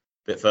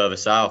bit further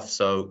south.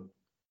 So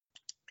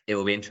it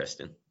will be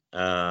interesting.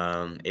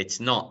 It's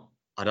not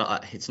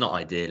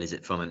ideal, is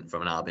it, from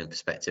an Albion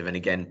perspective? And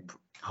again,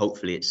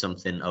 hopefully it's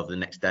something over the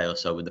next day or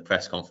so with the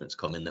press conference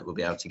coming that we'll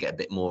be able to get a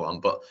bit more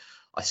on. But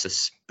I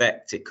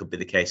suspect it could be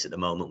the case at the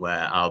moment where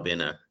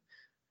Albion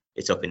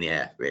it's up in the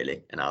air,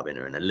 really, and Albion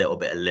are in a little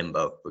bit of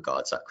limbo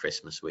regards that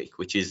Christmas week,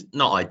 which is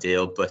not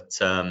ideal. But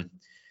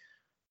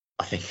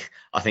I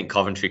think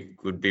Coventry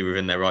would be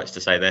within their rights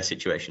to say their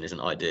situation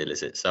isn't ideal,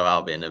 is it? So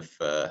Albion have,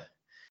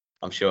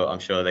 I'm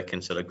sure they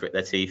can sort of grit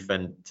their teeth,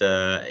 and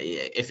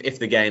if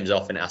the game's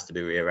off and it has to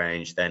be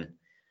rearranged, then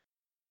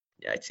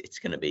yeah, it's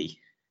going to be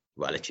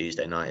a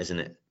Tuesday night, isn't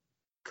it?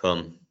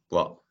 Come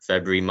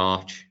February,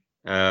 March.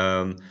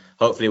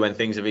 Hopefully when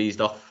things have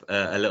eased off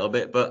a little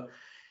bit, but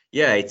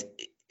yeah,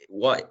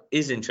 what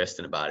is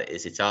interesting about it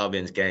is it's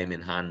Albion's game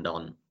in hand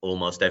on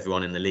almost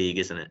everyone in the league,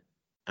 isn't it?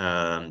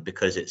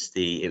 Because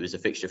it was a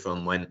fixture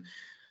from when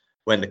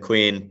the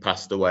Queen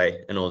passed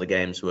away and all the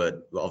games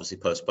were obviously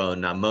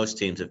postponed. Now most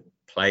teams have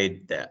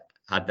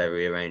had their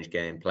rearranged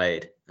game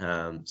played,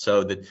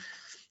 so the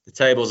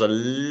table's a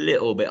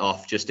little bit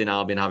off just in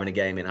Albion having a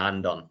game in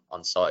hand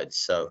on sides.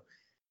 So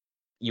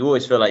you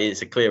always feel like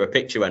it's a clearer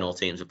picture when all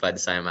teams have played the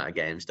same amount of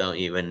games, don't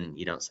you? And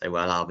you don't say,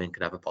 well, Albion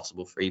could have a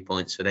possible 3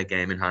 points for their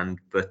game in hand.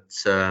 But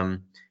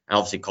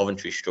obviously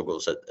Coventry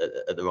struggles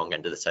at the wrong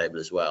end of the table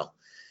as well.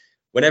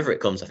 Whenever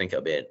it comes, I think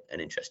it'll be an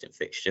interesting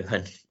fixture.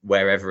 And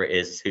wherever it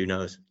is, who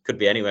knows? Could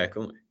be anywhere,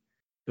 couldn't it?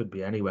 Could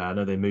be anywhere. I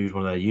know they moved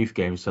one of their youth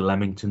games to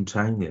Leamington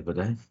Town the other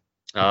day.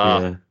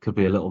 Could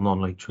be a little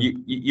non-league trip.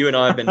 You and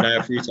I have been there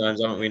a few times,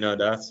 haven't we? No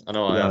doubt. I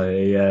know I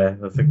have. Yeah,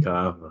 I think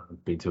I've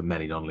been to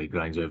many non-league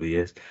grounds over the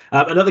years.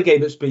 Another game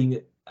that's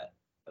been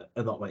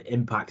not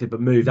impacted but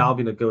moved.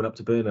 Albion are going up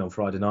to Burnley on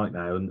Friday night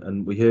now,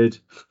 and we heard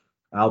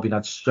Albion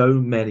had so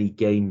many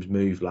games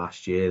moved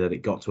last year that it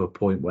got to a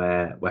point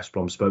where West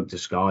Brom spoke to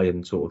Sky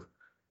and sort of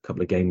a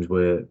couple of games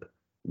were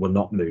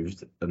not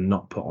moved and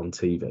not put on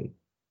TV.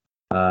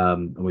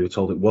 And we were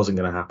told it wasn't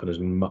going to happen as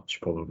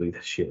much probably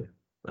this year.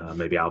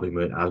 Maybe Albion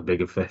weren't as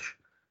big a fish,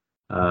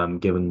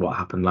 given what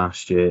happened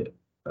last year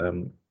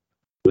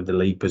with the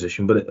league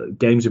position. But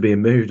games are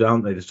being moved,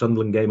 aren't they? The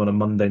Sunderland game on a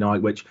Monday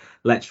night, which,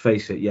 let's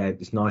face it, yeah,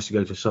 it's nice to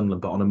go to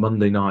Sunderland, but on a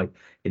Monday night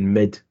in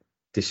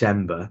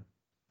mid-December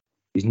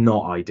is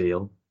not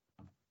ideal.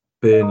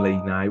 Burnley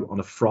now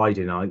on a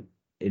Friday night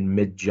in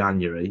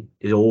mid-January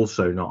is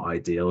also not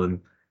ideal.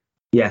 And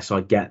yes, I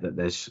get that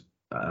there's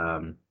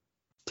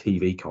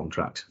TV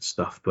contracts and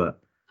stuff, but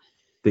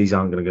these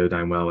aren't going to go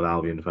down well with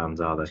Albion fans,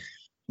 are they?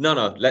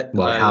 No. Let's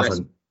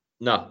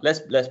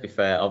be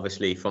fair.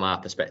 Obviously, from our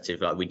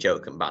perspective, like, we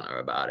joke and banter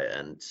about it,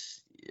 and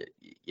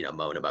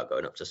moan about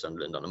going up to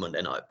Sunderland on a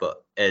Monday night.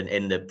 But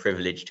in the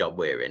privileged job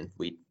we're in,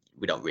 we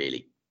don't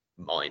really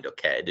mind or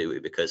care, do we?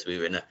 Because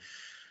we're in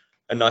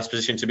a nice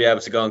position to be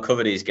able to go and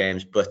cover these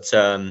games. But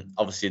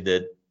obviously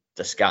the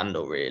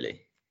scandal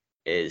really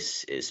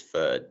is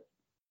for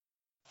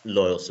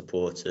loyal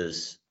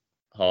supporters,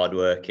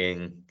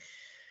 hardworking,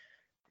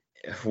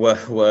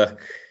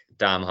 work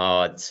damn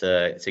hard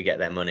to get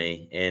their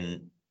money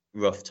in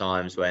rough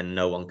times when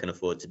no one can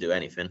afford to do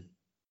anything,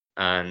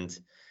 and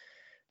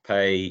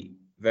pay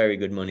very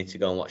good money to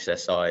go and watch their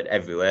side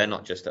everywhere,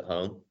 not just at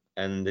home.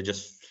 And they're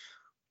just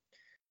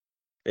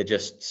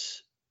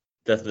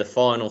the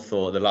final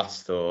thought, the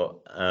last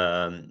thought,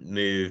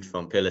 moved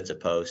from pillar to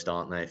post,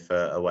 aren't they,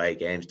 for away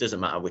games? Doesn't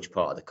matter which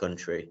part of the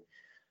country.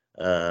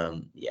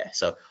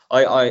 So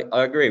I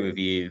agree with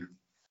you.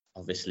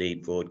 Obviously,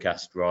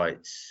 broadcast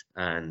rights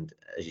and,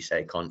 as you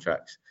say,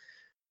 contracts.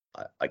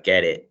 I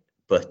get it,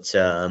 but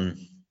I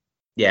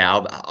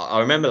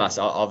remember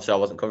obviously I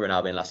wasn't covering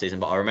Albion last season,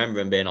 but I remember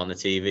him being on the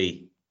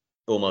TV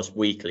almost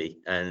weekly,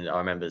 and I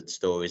remember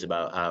stories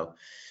about how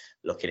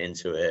looking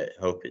into it,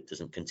 hope it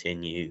doesn't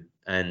continue.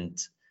 And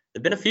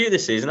there've been a few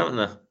this season, haven't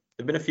there?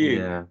 There've been a few.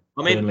 Yeah,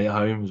 I mean, Burnley at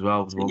home as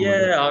well.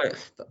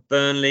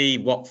 Burnley,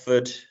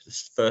 Watford,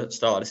 first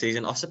start of the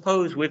season. I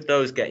suppose with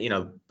those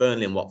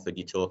Burnley and Watford,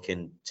 you're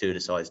talking two of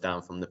the sides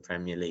down from the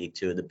Premier League,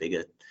 two of the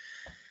bigger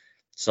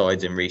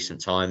sides in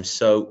recent times.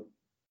 So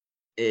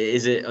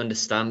is it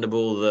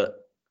understandable that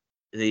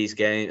these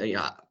games,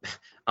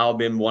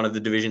 Albion, one of the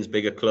division's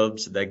bigger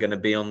clubs, they're going to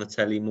be on the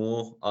telly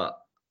more?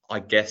 I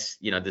guess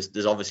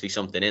there's obviously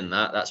something in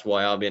that. That's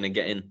why Albion are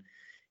getting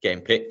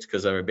picked,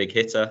 because they're a big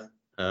hitter,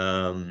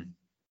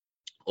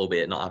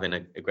 albeit not having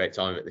a great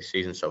time at this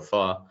season so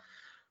far.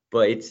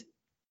 But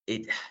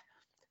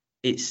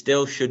it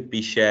still should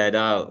be shared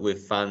out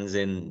with fans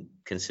in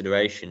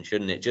consideration,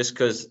 shouldn't it? Just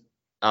because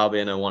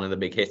Albion are one of the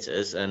big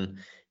hitters, and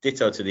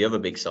ditto to the other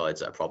big sides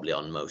that are probably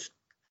on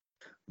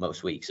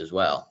most weeks as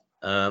well.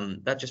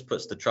 That just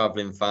puts the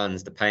travelling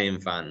fans, the paying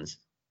fans,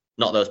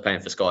 not those paying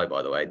for Sky,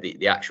 by the way,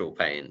 the actual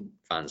paying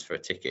fans for a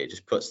ticket,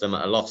 just puts them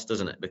at a loss,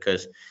 doesn't it?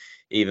 Because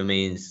either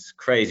means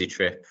crazy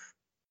trip,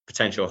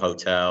 potential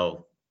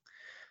hotel,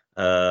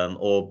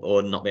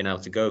 or not being able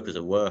to go because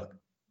of work,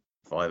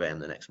 5 a.m.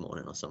 the next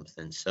morning or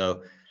something.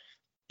 So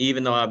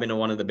even though I've been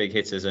one of the big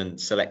hitters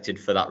and selected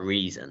for that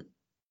reason,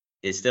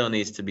 it still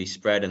needs to be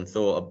spread and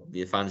thought.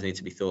 The fans need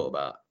to be thought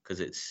about,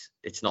 because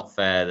it's not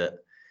fair that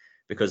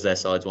because their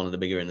side's one of the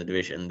bigger in the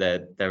division,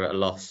 they're at a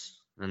loss.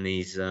 And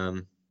these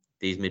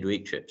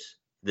midweek trips,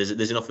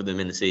 there's enough of them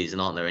in the season,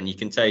 aren't there? And you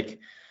can take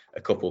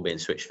a couple being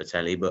switched for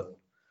telly, but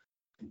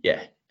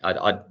yeah,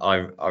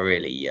 I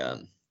really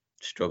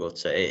struggle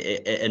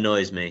to. It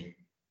annoys me.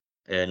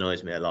 It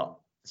annoys me a lot.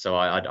 So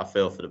I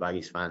feel for the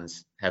Baggies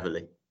fans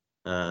heavily.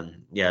 I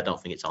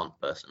don't think it's on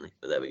personally,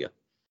 but there we go.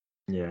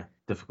 Yeah,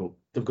 difficult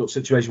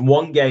situation.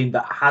 One game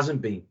that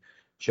hasn't been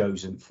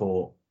chosen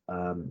for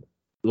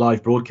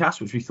live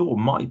broadcast, which we thought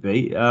might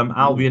be,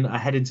 Albion are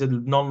heading to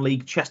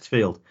non-league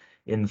Chesterfield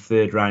in the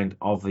third round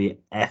of the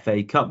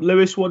FA Cup.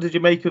 Lewis, what did you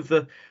make of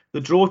the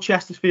draw?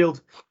 Chesterfield,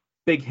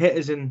 big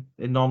hitters in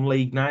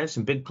non-league now,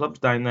 some big clubs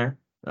down there.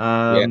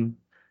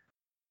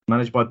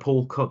 Managed by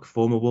Paul Cook,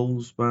 former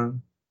Wolves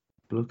man,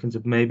 looking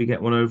to maybe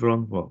get one over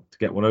on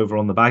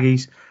the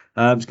Baggies.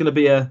 It's going to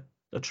be a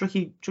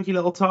tricky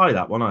little tie,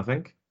 that one, I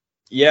think.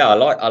 Yeah, I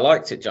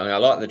liked it, Johnny. I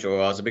liked the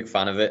draw. I was a big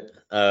fan of it.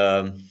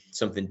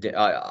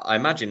 I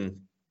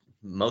imagine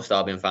most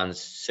Albion fans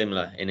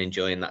similar in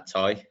enjoying that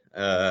tie.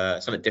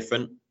 Something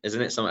different,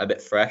 isn't it? Something a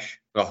bit fresh.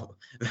 Well,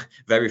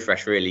 very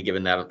fresh, really,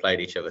 given they haven't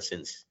played each other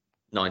since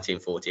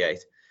 1948.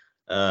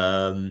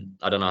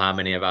 I don't know how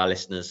many of our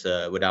listeners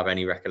would have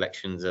any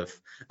recollections of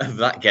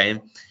that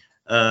game.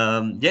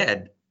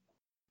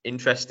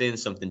 Interesting,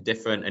 something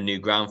different, a new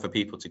ground for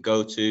people to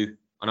go to.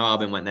 I know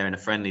Albion went there in a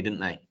friendly, didn't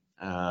they?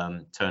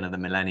 Turn of the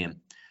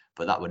millennium,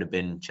 but that would have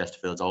been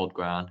Chesterfield's old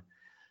ground.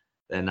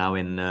 They're now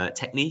in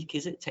Technique,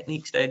 is it?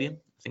 Technique Stadium,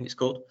 I think it's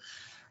called.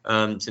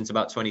 Since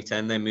about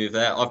 2010, they moved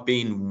there. I've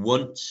been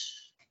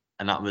once,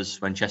 and that was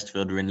when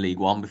Chesterfield were in League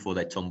One before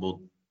they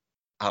tumbled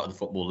out of the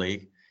Football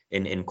League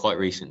in quite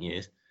recent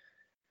years.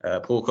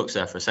 Paul Cook's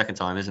there for a second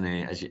time, isn't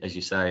he? As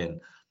you say,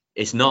 and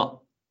it's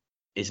not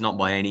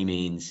by any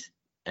means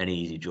an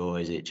easy draw,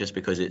 is it? Just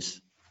because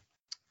it's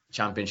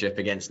Championship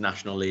against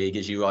National League,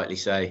 as you rightly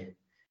say.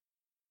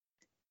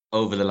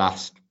 Over the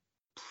last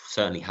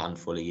certainly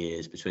handful of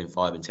years, between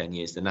 5 and 10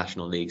 years, the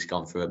National League's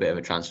gone through a bit of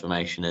a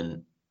transformation,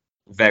 and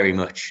very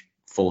much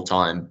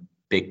full-time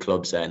big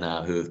clubs there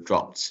now who have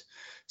dropped,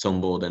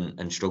 tumbled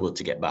and struggled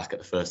to get back at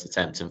the first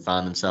attempt and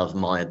found themselves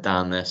mired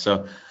down there.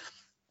 So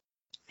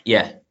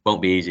yeah,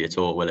 won't be easy at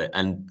all, will it?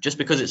 And just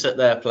because it's at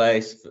their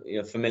place,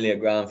 familiar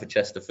ground for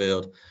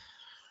Chesterfield,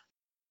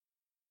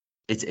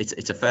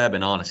 it's a fair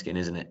banana skin,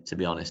 isn't it? To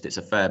be honest, it's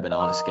a fair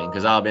banana skin,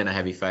 because Albion are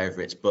heavy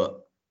favourites,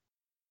 but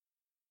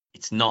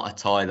it's not a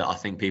tie that I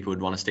think people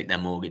would want to stick their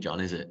mortgage on,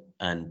 is it?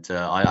 And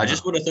I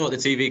just would have thought the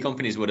TV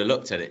companies would have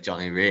looked at it,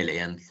 Johnny, really,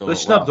 and thought, they've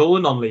snubbed all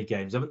the non-league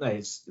games, haven't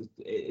they?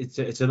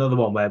 It's another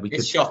one where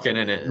it's shocking,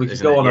 isn't it? We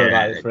could go on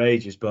about it for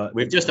ages, but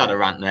we've just had a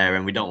rant there,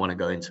 and we don't want to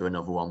go into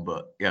another one.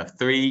 But yeah,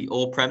 3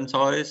 all-prem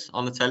ties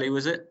on the telly,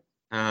 was it?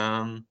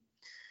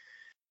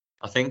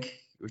 I think,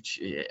 which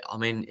I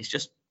mean, it's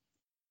just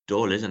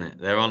dull, isn't it?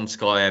 They're on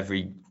Sky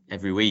every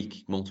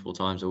week, multiple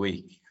times a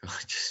week.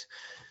 Just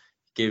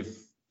give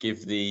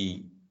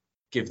the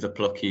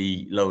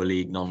plucky lower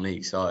league,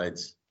 non-league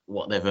sides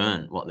what they've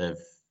earned, what they've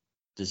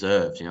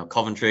deserved. You know,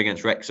 Coventry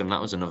against Wrexham,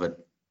 that was another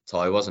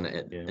tie, wasn't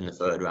it, in the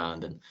third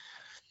round? And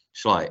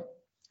it's like,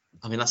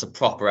 I mean, that's a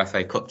proper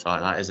FA Cup tie,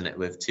 that, isn't it,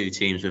 with two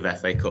teams with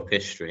FA Cup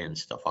history and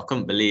stuff. I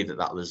couldn't believe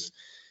that was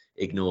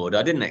ignored.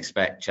 I didn't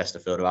expect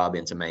Chesterfield or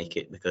Albion to make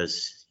it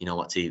because you know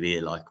what TV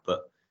are like,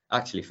 but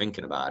actually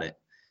thinking about it,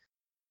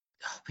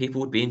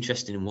 people would be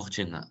interested in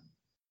watching that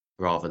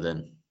rather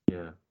than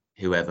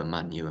whoever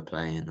Man U are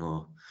playing,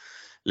 or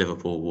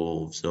Liverpool,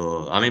 Wolves,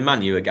 or I mean,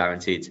 Man U are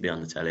guaranteed to be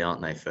on the telly,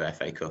 aren't they, for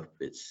FA Cup?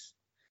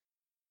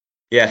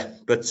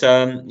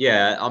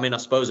 I mean, I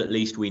suppose at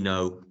least we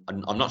know.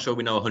 I'm not sure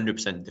we know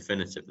 100%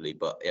 definitively,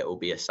 but it will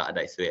be a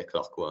Saturday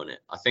 3:00, won't it?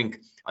 I think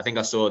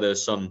I saw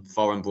there's some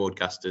foreign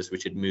broadcasters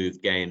which had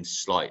moved games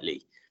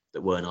slightly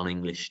that weren't on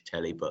English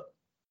telly, but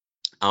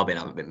Albion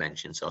haven't been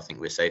mentioned, so I think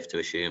we're safe to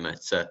assume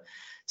it's a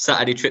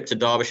Saturday trip to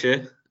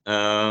Derbyshire.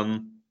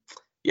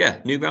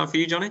 New ground for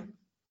you, Johnny?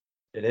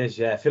 It is,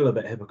 yeah. I feel a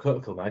bit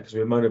hypocritical now because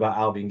we were moaning about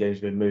Albion games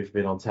being moved,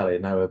 being on telly,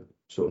 and now we're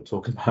sort of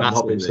talking about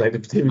not being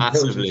slated for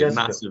massively,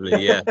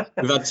 yeah.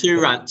 We've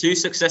had two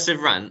successive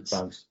rants,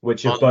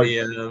 which have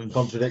both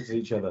contradicted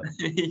each other.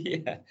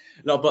 Yeah.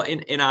 No, but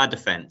in our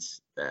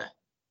defence, there,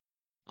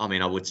 I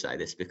mean, I would say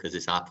this because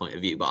it's our point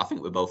of view, but I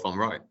think we're both on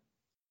right.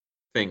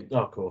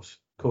 Of course.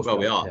 Well,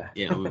 we are.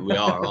 Yeah, we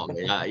are, aren't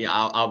we?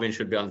 Albion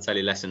should be on the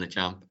telly less than the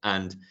champ,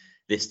 and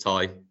this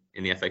tie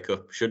in the FA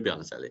Cup should be on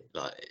the telly.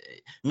 Like,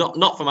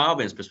 not from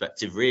Albion's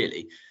perspective,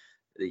 really.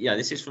 Yeah,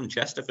 this is from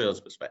Chesterfield's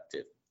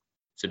perspective,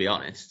 to be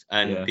honest.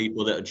 And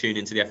people that are tuned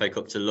into the FA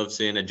Cup to love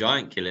seeing a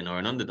giant killing or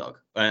an underdog,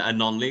 a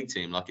non-league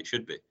team like it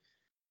should be.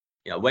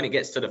 You know, when it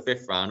gets to the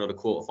fifth round or the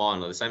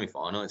quarter-final or the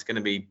semi-final, it's going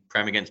to be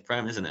Prem against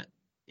Prem, isn't it?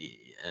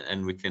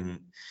 And we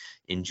can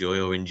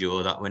enjoy or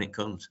endure that when it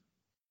comes.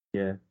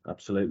 Yeah,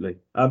 absolutely.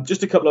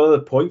 Just a couple of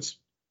other points.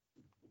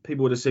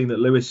 People would have seen that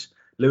Lewis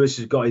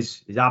has got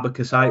his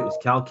abacus out, his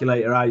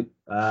calculator out,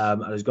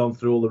 and has gone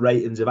through all the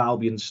ratings of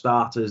Albion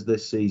starters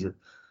this season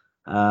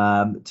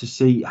to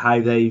see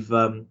how they've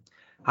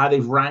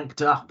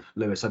ranked up.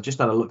 Lewis, I've just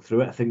had a look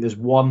through it. I think there's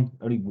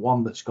only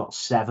one that's got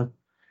 7.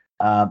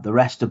 The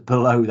rest are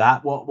below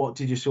that. What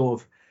did you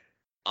sort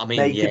of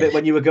make of it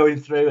when you were going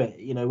through it?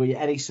 You know, were you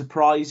any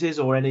surprises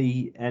or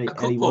any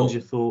ones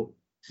you thought?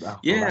 A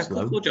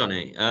couple,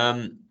 Johnny.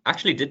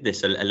 Actually did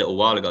this a little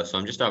while ago, so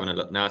I'm just having a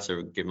look now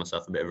to give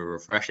myself a bit of a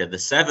refresher. The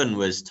 7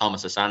 was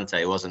Thomas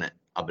Asante, wasn't it?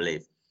 I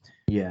believe.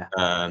 Yeah.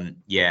 And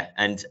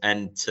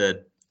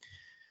to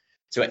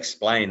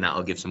explain that,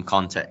 I'll give some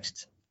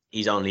context.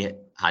 He's only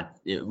had.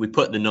 We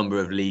put the number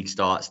of league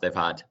starts they've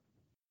had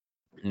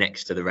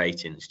next to the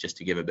ratings just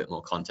to give a bit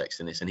more context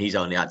in this, and he's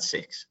only had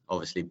 6,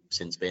 obviously,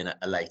 since being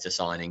a later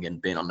signing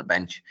and being on the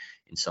bench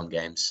in some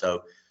games.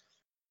 So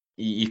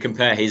you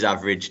compare his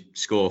average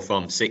score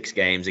from 6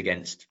 games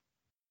against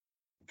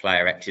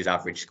player X's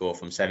average score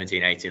from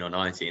 17, 18 or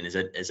 19.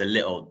 There's a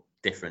little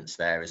difference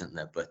there, isn't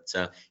there? But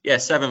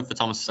 7 for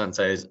Thomas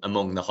Asante is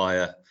among the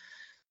higher.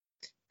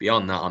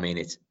 Beyond that, I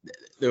mean,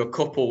 there were a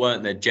couple,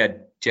 weren't there?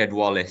 Jed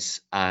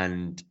Wallace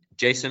and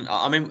Jason.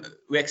 I mean,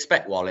 we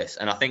expect Wallace,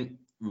 and I think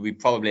we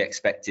probably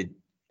expect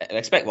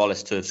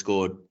Wallace to have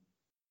scored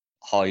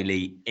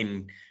highly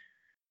in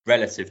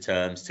relative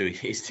terms to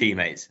his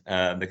teammates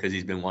because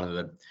he's been one of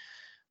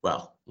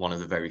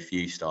the very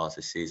few stars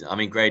this season. I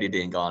mean, Grady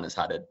Diangana's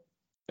had a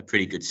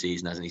pretty good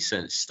season, hasn't he?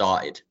 Certainly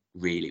started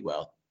really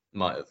well.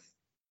 Might have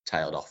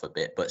tailed off a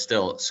bit, but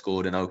still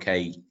scored an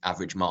okay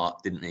average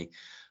mark, didn't he?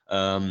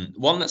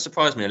 One that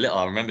surprised me a little,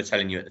 I remember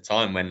telling you at the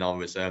time when I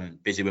was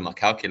busy with my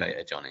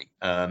calculator, Johnny,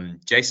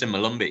 Jason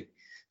Malumbi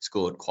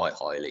scored quite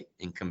highly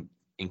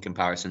in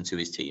comparison to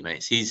his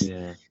teammates.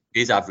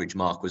 His average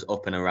mark was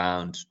up and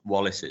around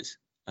Wallace's,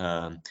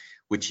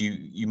 which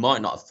you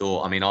might not have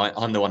thought. I mean,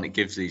 I'm the one that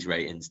gives these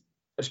ratings.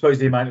 I suppose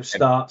the amount of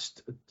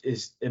starts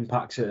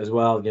impacts it as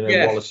well. You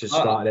know, Wallace has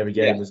started every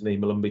game, hasn't he?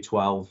 Malumbi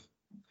 12.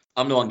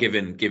 I'm the one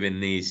giving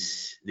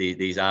these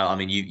out. I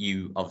mean,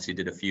 you obviously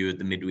did a few of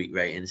the midweek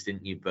ratings,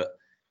 didn't you? But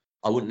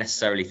I wouldn't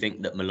necessarily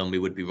think that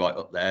Malumbi would be right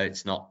up there.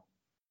 It's not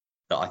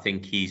that I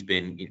think he's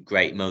been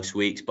great most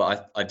weeks,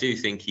 but I do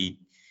think he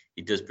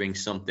does bring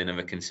something of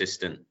a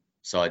consistent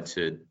side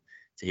to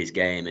his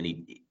game, and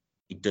he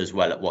does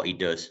well at what he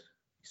does.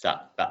 He's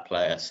that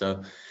player.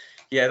 So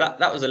yeah,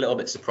 that was a little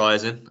bit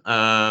surprising.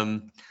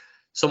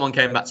 Someone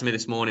came back to me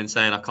this morning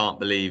saying I can't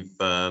believe.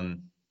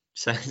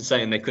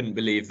 Saying they couldn't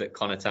believe that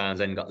Connor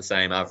Townsend got the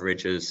same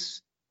average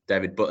as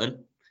David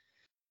Button,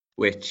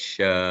 which,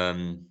 I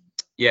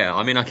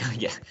mean,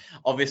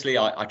 obviously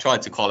I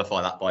tried to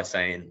qualify that by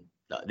saying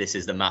that this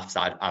is the maths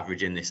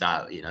averaging this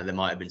out. You know, there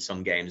might have been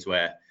some games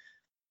where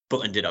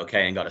Button did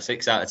okay and got a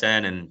 6 out of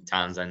 10, and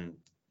Townsend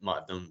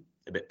might have done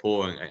a bit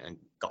poor and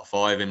got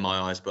 5 in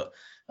my eyes. But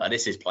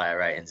this is player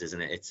ratings,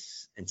 isn't it?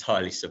 It's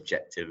entirely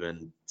subjective,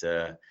 and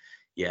I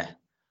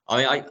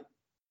mean,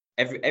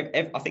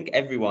 I think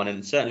everyone,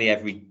 and certainly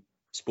every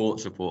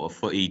sports reporter,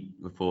 footy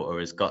reporter,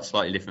 has got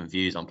slightly different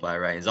views on player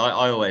ratings.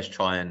 I always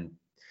try and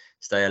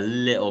stay a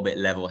little bit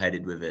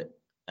level-headed with it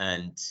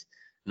and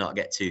not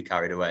get too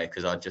carried away,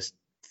 because I just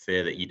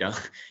fear that you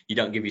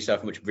don't give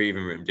yourself much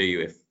breathing room, do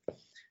you?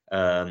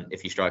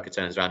 If your striker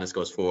turns around and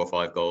scores 4 or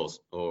 5 goals,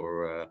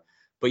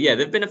 but yeah,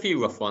 there've been a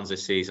few rough ones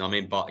this season. I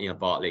mean,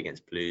 Bartley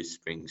against Blues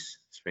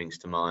springs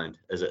to mind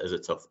as a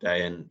tough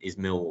day, and his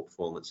Millwall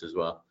performance as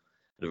well,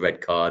 the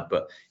red card.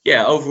 But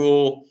yeah,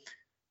 overall,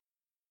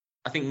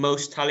 I think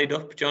most tallied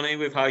up, Johnny,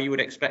 with how you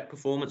would expect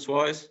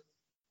performance-wise.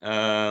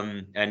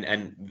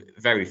 And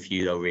very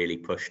few though really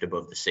pushed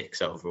above the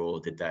 6 overall,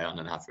 did they, on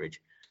an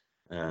average,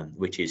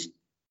 which is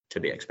to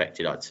be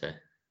expected, I'd say.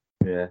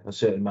 Yeah, a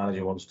certain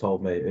manager once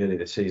told me earlier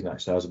this season,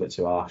 actually, I was a bit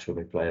too harsh with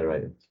my player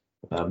ratings.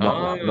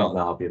 Not an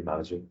Albion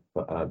manager,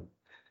 but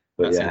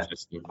yeah,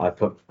 I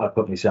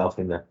put myself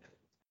in the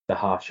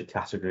harsher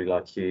category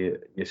like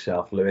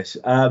yourself, Lewis.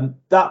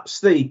 That's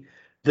the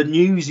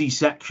newsy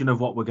section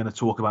of what we're going to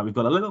talk about. We've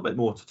got a little bit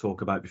more to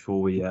talk about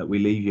before we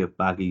leave you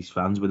Baggies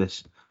fans with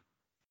this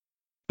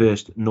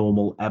first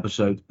normal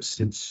episode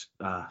since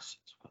I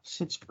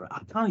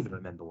can't even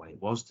remember when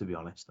it was, to be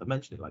honest. I've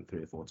mentioned it like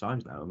 3 or 4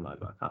 times now. I'm like,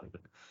 I can't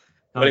even.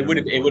 Well, it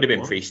would have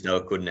been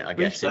pre-Stoke, wouldn't it? I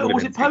guess.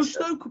 Was it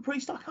post-Stoke or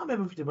pre-Stoke? I can't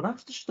remember if we did one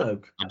after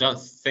Stoke. I don't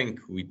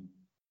think we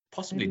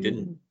possibly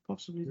didn't.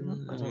 Possibly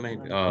didn't.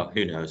 Maybe.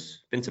 Who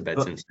knows? Been to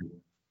bed since then.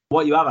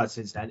 What you have had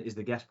since then is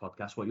the guest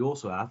podcast. What you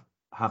also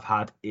have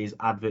had is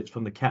adverts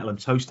from the Kettle and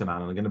Toaster Man,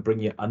 and I'm going to bring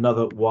you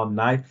another one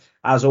now.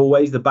 As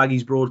always, the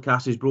Baggies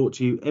broadcast is brought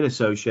to you in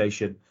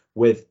association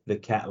with the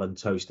Kettle and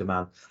Toaster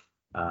Man,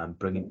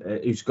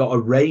 who's got a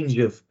range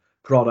of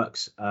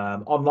products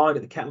online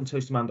at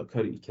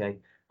thekettleandtoasterman.co.uk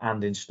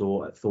and in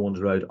store at Thorns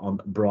Road on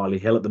Brierley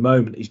Hill. At the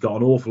moment, he's got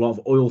an awful lot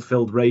of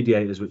oil-filled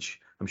radiators, which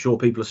I'm sure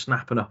people are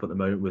snapping up at the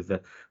moment with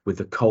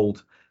the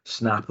cold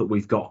snap that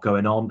we've got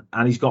going on.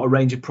 And he's got a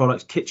range of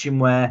products,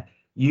 kitchenware,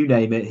 you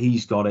name it,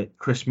 he's got it.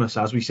 Christmas,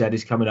 as we said,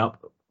 is coming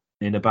up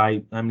in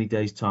about how many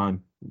days'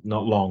 time?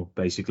 Not long,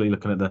 basically,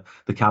 looking at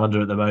the calendar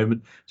at the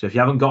moment. So if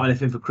you haven't got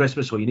anything for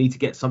Christmas, or you need to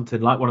get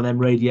something like one of them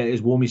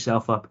radiators, warm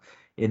yourself up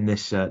in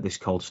this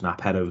cold snap,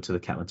 head over to the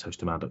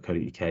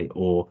kettleandtoasterman.co.uk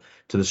or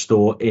to the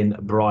store in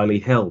Brierley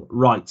Hill.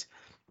 Right,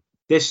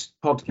 this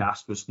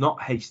podcast was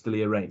not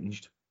hastily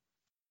arranged,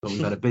 but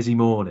we've had a busy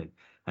morning,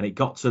 and it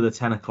got to the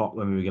 10 o'clock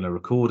when we were going to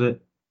record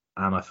it,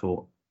 and I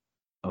thought,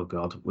 oh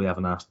God, we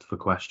haven't asked for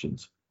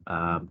questions.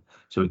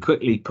 So we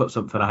quickly put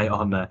something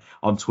out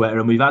on Twitter,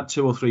 and we've had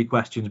 2 or 3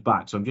 questions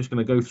back. So I'm just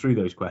going to go through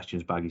those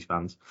questions, Baggies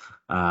fans,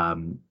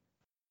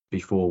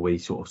 before we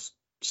sort of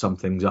sum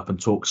things up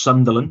and talk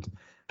Sunderland.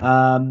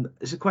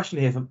 There's a question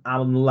here from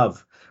Alan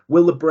Love.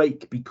 Will the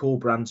break be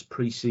Corbrand's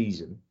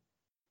pre-season,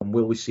 and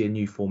will we see a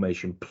new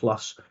formation?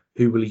 Plus,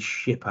 who will he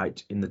ship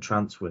out in the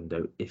transfer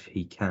window if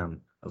he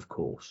can, of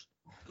course?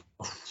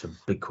 Some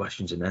big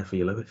questions in there for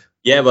you, Lewis.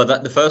 Yeah, well,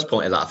 the first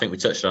point of that, I think we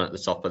touched on at the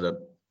top of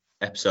the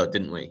episode,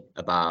 didn't we?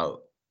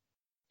 About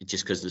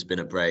just because there's been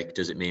a break,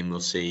 does it mean we'll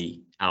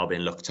see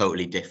Albion look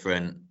totally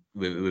different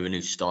with a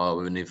new style,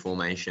 with a new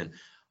formation?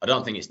 I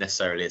don't think it's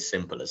necessarily as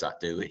simple as that,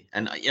 do we?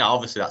 And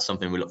obviously that's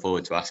something we look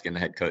forward to asking the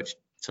head coach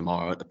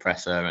tomorrow at the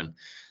presser, and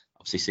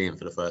obviously see him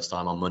for the first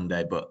time on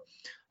Monday. But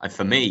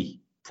for me,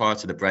 prior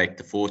to the break,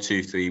 the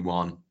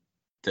 4-2-3-1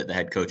 that the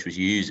head coach was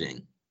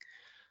using,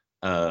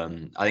 I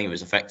think it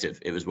was effective.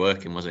 It was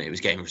working, wasn't it? It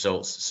was getting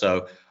results.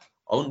 So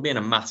I wouldn't be in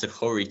a massive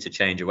hurry to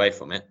change away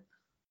from it,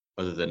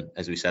 other than,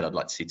 as we said, I'd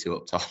like to see 2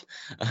 up top.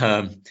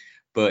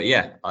 But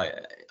yeah,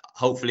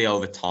 hopefully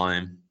over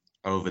time,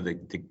 over the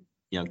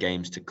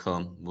games to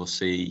come, we'll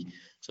see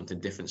something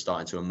different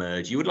starting to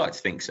emerge. You would like to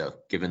think so,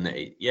 given that,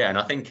 and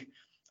I think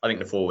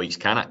the 4 weeks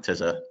can act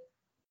as a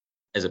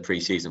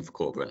pre-season for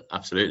Corberán.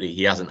 Absolutely,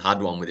 he hasn't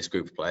had one with this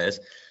group of players,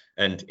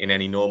 and in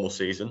any normal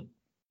season,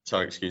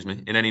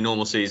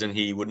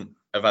 he wouldn't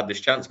have had this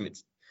chance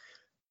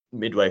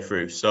midway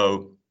through.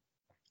 So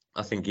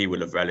I think he will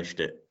have relished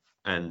it,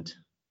 and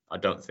I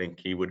don't think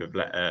he would have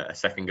let a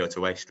second go to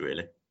waste,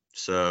 really.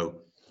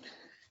 So.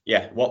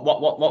 Yeah, what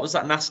was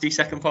that nasty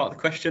second part of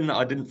the question that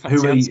I didn't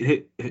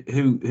fancy?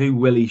 Who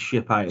will he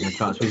ship out in the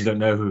transfer? We don't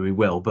know who he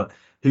will, but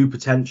who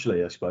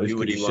potentially, I suppose, who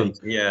could you want?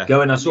 see Yeah.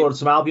 going? I saw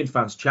some Albion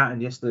fans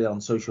chatting yesterday on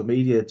social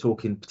media,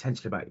 talking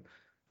potentially about,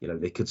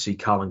 they could see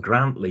Karlan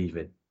Grant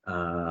leaving.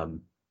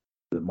 That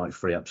might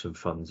free up some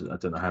funds. I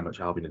don't know how much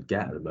Albion would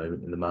get at the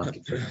moment in the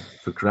market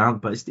for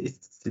Grant, but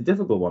it's a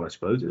difficult one, I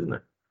suppose,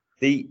 isn't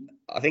it?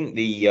 I think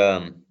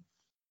the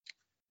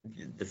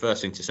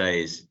first thing to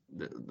say is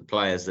the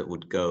players that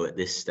would go at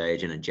this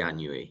stage in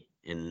January,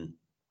 in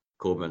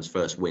Corberán's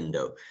first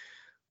window,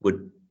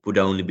 would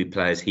only be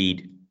players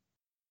he'd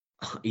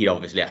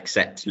obviously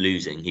accept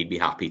losing. He'd be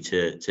happy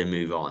to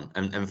move on,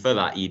 and for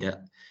that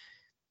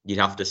you'd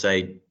have to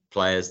say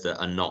players that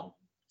are not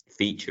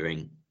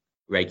featuring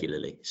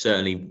regularly.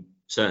 Certainly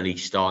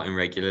starting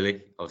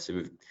regularly. Obviously,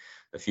 with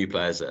a few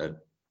players that have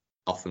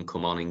often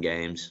come on in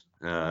games.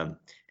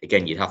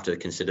 Again, you'd have to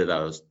consider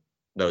those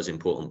those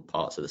important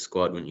parts of the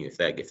squad, wouldn't you?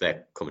 If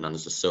they're coming on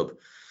as a sub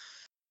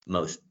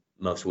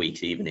most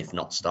weeks, even if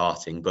not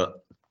starting.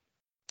 But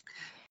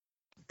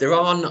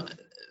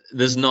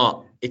it's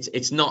not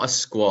a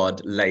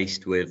squad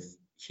laced with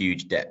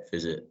huge depth,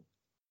 is it?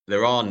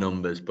 There are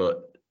numbers,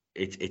 but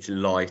it's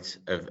light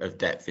of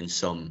depth in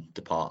some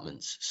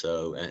departments.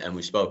 So, and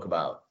we spoke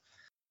about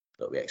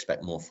that we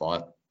expect more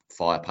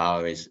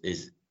firepower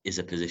is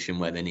a position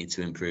where they need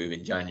to improve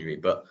in January.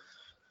 But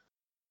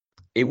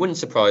it wouldn't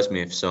surprise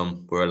me if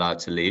some were allowed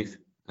to leave.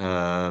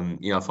 From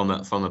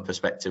a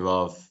perspective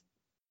of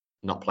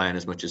not playing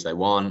as much as they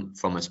want,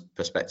 from a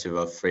perspective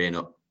of freeing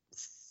up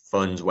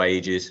funds,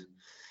 wages.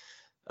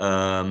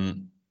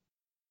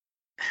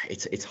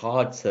 It's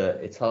hard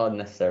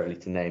necessarily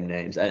to name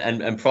names,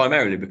 and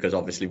primarily because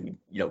obviously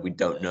we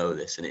don't know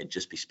this, and it'd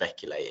just be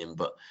speculating.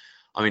 But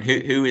I mean,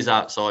 who is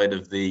outside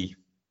of the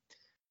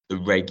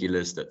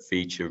regulars that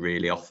feature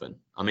really often?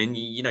 I mean,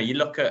 you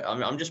look at.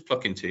 I'm just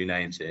plucking two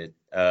names here.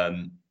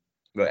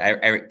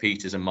 Eric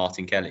Peters and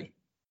Martin Kelly,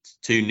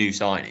 two new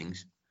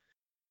signings.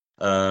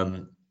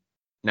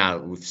 Now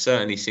we've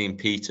certainly seen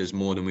Peters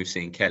more than we've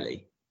seen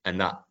Kelly, and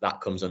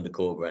that comes under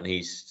Corber, and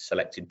he's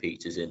selected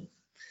Peters in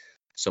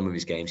some of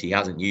his games. He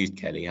hasn't used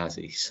Kelly, has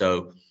he?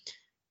 So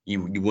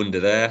you wonder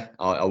there.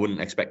 I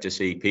wouldn't expect to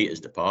see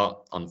Peters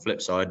depart. On the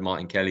flip side,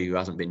 Martin Kelly, who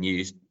hasn't been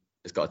used,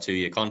 has got a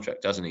 2-year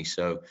contract, hasn't he?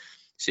 So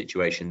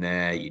situation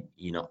there,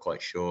 you're not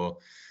quite sure.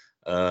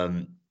 I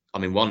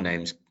mean, one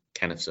name's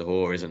Kenneth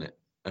Sahor, isn't it?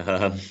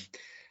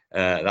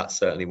 That's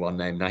certainly one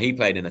name. Now, he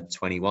played in a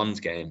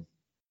 21s game,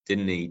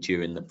 didn't he,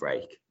 during the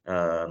break?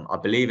 I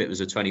believe it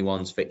was a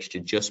 21s fixture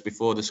just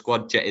before the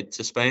squad jetted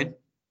to Spain.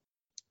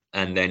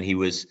 And then he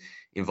was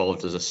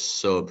involved as a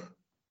sub,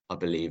 I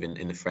believe,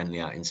 in the friendly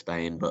out in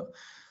Spain. But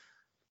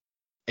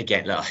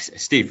again, look,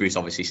 Steve Bruce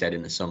obviously said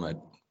in the summer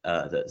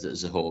that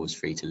Zahor was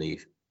free to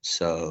leave.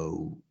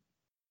 So,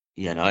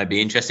 it'd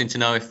be interesting to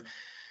know if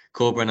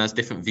Corberan has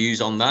different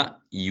views on that.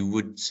 You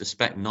would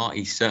suspect not.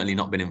 He's certainly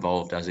not been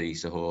involved, has he,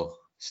 Zahor,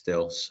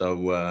 still.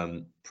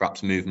 So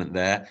perhaps movement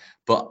there.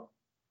 But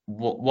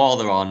while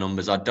there are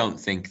numbers, I don't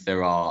think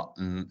there are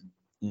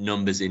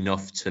numbers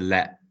enough to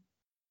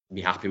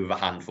be happy with a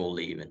handful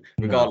leaving,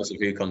 regardless of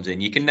who comes in.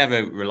 You can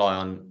never rely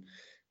on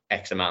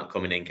X amount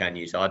coming in, can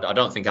you? So I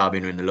don't think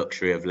Albion are in the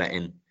luxury of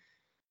letting,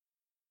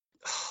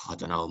 I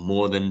don't know,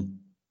 more than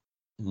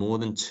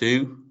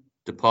 2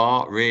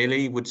 depart.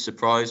 Really would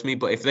surprise me.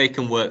 But if they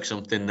can work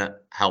something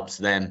that helps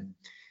them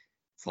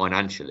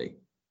financially,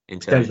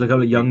 in terms of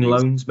like young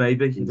loans,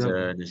 maybe.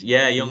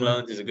 Young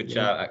loans is a good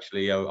shout.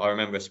 Actually, I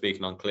remember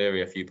speaking on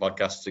Cleary a few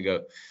podcasts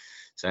ago,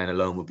 saying a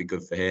loan would be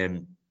good for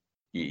him.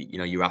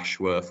 Your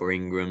Ashworth or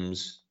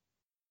Ingrams,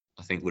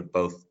 I think would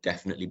both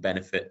definitely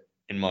benefit,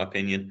 in my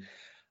opinion.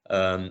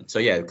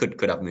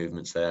 Could have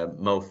movements there.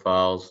 Mo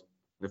Files,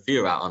 a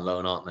few are out on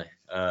loan, aren't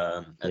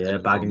they?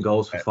 Bagging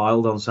goals for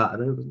Filed on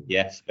Saturday.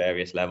 Yes,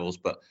 various levels,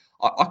 but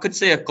I could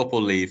see a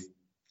couple leave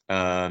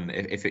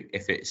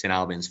if it's in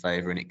Albion's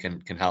favour and it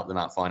can help them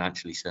out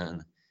financially,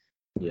 certainly.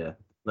 Yeah,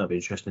 that'd be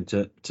interesting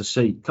to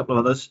see. A couple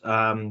of others.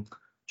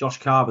 Josh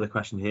Carver, the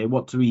question here: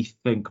 what do we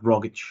think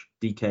Rogic,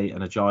 DK,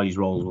 and Ajayi's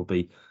roles will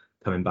be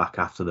coming back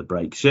after the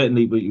break?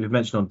 Certainly, we've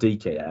mentioned on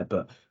DK there,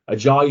 but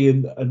Ajayi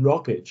and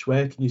Rogic,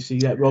 where can you see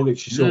that?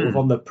 Rogic is sort of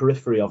on the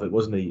periphery of it,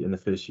 wasn't he, in the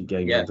first few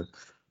games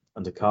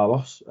under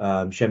Carlos?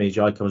 Shemi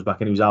Ajayi comes back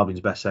and he was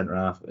Albion's best centre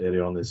half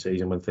earlier on this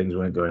season when things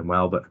weren't going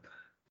well. But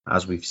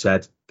as we've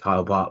said,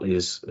 Kyle Bartley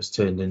has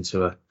turned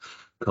into a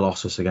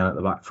colossus again at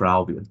the back for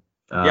Albion.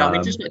 I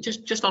mean,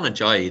 just on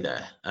Ajayi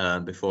there,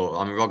 before,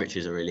 I mean, Rogic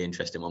is a really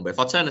interesting one. But if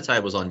I turn the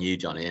tables on you,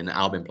 Johnny, and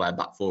Albion play a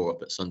back four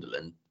up at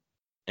Sunderland,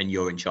 and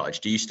you're in charge,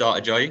 do you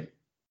start Ajayi?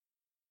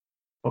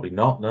 Probably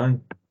not.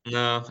 No.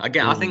 No.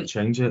 Again, I think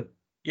change it.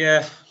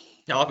 Yeah.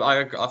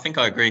 I think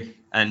I agree.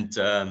 And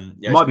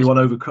it might be one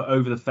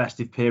over the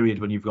festive period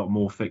when you've got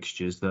more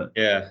fixtures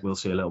that we'll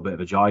see a little bit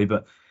of Ajayi.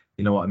 But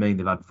you know what I mean?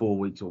 They've had 4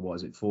 weeks, or what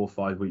is it, 4 or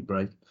 5 week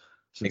break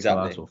since the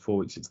last, or 4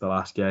 weeks since the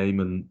last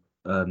game,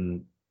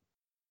 and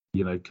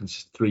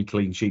 3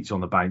 clean sheets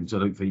on the bank. So I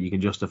don't think you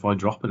can justify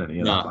dropping any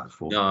of that back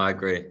four. No, I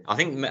agree. I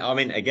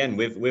mean, again,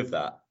 with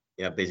that,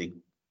 busy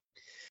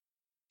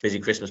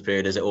Christmas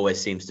period as it always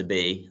seems to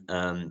be.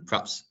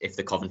 Perhaps if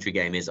the Coventry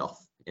game is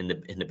off in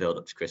the build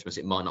up to Christmas,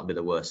 it might not be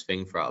the worst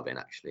thing for Albion.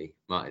 Actually,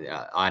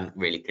 I hadn't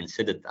really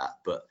considered that,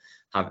 but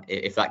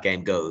if that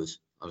game goes,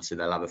 obviously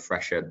they'll have a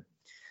fresher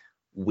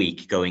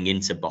week going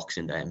into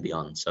Boxing Day and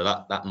beyond. So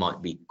that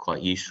might be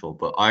quite useful.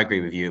 But I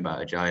agree with you about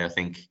Ajayi. I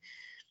think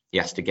he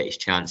has to get his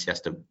chance. He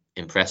has to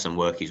impress and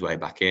work his way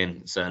back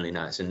in. Certainly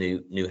now it's a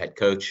new head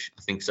coach.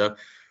 I think so.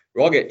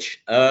 Rogic,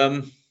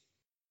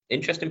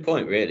 interesting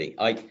point, really.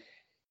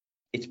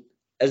 It's,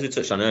 as we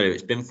touched on earlier,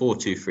 it's been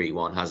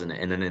 4-2-3-1, hasn't it?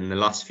 And then in the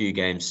last few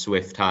games,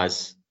 Swift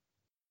has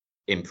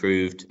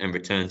improved and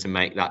returned to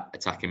make that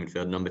attacking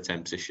midfield number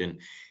 10 position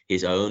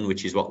his own,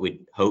 which is what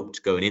we'd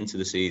hoped going into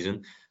the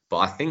season. But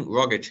I think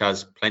Rogic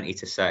has plenty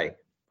to say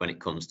when it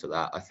comes to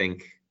that. I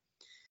think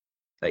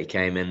that he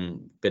came in,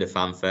 a bit of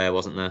fanfare,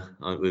 wasn't there,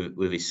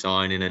 with his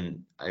signing,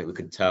 and I think we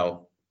could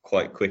tell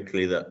quite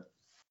quickly that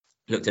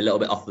looked a little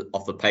bit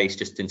off the pace,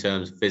 just in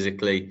terms of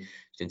physically,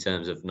 just in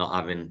terms of not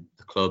having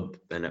a club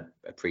and a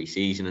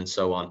pre-season and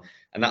so on.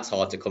 And that's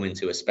hard to come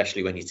into,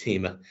 especially when your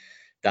team are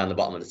down the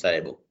bottom of the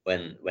table,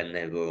 when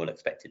they were all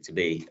expected to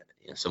be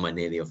somewhere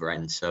near the other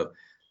end. So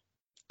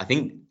I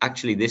think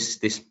actually this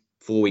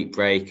 4-week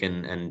break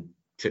and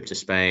trip to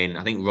Spain,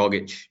 I think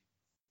Rogic,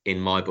 in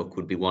my book,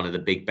 would be one of the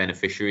big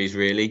beneficiaries,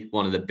 really,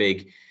 one of the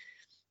big,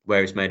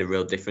 where it's made a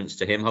real difference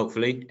to him,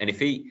 hopefully. And if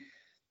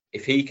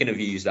he can have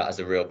used that as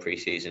a real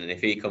pre-season, and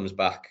if he comes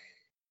back,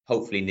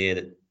 hopefully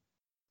near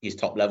his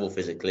top level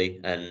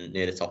physically and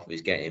near the top of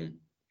his game,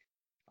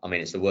 I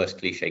mean, it's the worst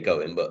cliche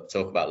going, but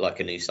talk about like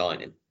a new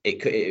signing.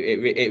 It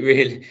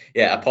really,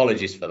 yeah,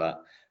 apologies for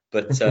that.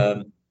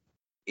 But,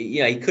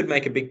 he could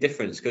make a big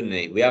difference, couldn't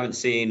he? We haven't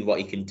seen what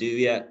he can do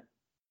yet.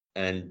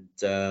 And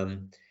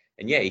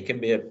yeah, he can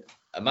be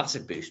a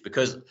massive boost,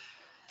 because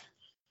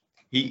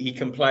he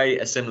can play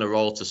a similar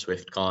role to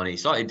Swift, can't he?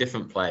 Slightly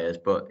different players,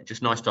 but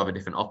just nice to have a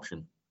different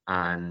option.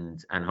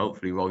 And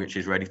hopefully Rogic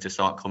is ready to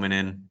start coming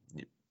in.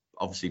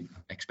 Obviously,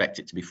 expect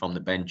it to be from the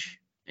bench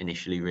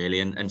initially, really,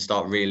 and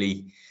start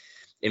really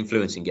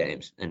influencing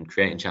games and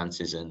creating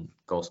chances and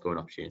goal scoring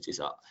opportunities.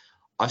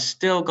 I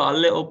still got a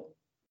little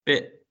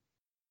bit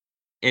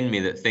in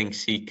me that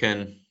thinks he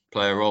can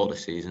play a role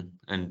this season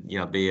and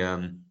be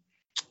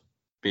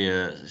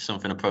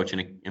something approaching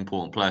an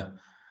important player.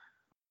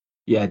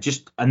 Yeah,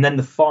 and then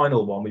the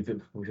final one, we've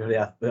only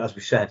had, as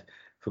we said,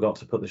 forgot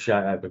to put the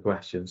shout out for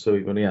questions, so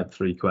we've only had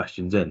 3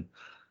 questions in.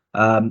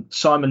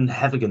 Simon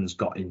Hevigan's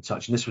got in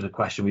touch, and this was a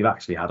question we've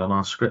actually had on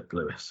our script,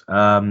 Lewis.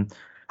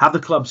 Have the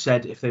club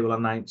said if they will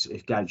announce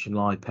if Gauch and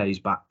Lie pays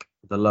back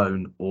the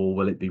loan, or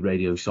will it be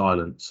radio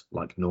silence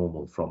like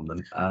normal from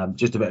them?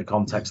 Just a bit of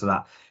context of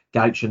that.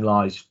 Gauch and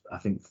Lie's, I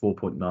think,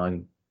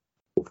 4.9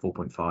 or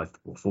 4.5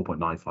 or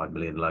 4.95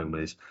 million loan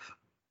with his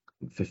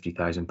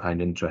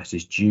 £50,000 interest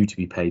is due to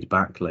be paid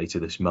back later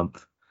this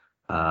month.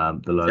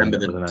 The loan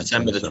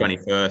December the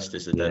 21st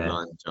is the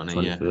deadline, Johnny.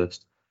 21st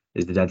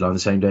is the deadline. The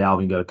same day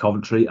Albion go to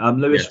Coventry.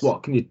 Lewis, yes.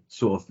 What can you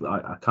sort of?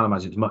 I can't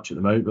imagine it's much at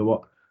the moment, but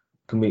what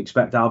can we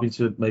expect Albion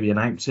to maybe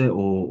announce it,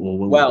 or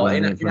will? Well,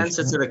 in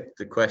answer to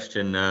the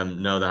question,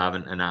 no, they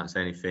haven't announced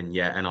anything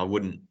yet, and I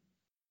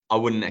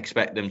wouldn't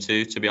expect them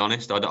to be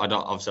honest. I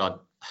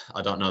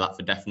don't know that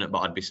for definite, but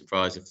I'd be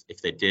surprised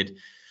if they did.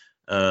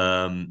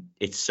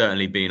 It's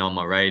certainly been on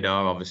my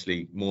radar.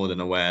 Obviously, more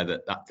than aware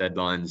that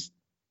deadline's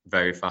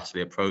very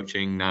fastly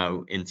approaching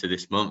now into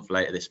this month,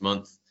 later this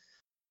month.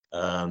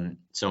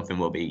 Something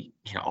we'll be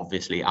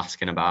obviously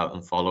asking about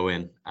and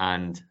following,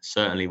 and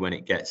certainly when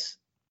it gets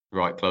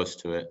right close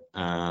to it,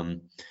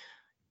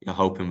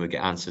 hoping we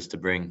get answers to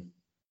bring,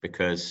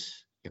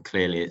 because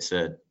clearly it's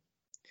a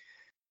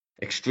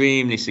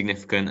extremely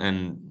significant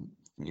and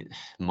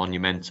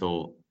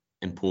monumental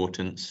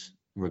importance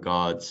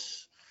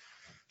regards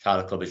how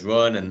the club is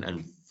run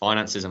and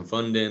finances and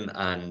funding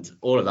and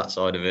all of that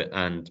side of it.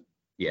 And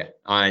yeah,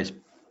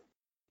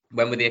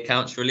 when were the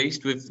accounts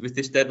released with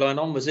this deadline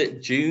on? Was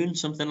it June,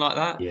 something like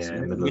that? Yeah,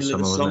 middle of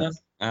the summer.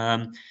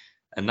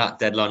 And that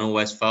deadline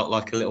always felt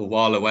like a little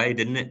while away,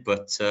 didn't it?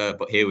 But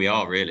here we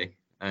are, really,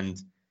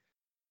 and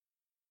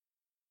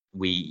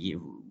we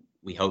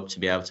hope to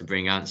be able to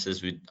bring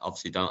answers. We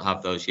obviously don't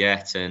have those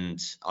yet, and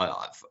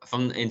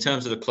in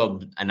terms of the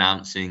club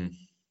announcing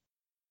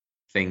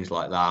things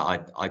like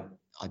that,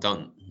 I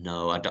don't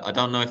know. I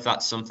don't know if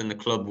that's something the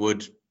club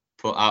would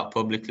put out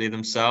publicly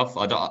themselves.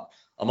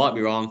 I might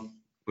be wrong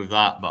with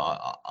that,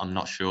 but I'm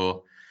not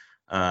sure.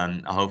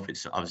 I hope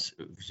it's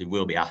obviously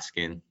we'll be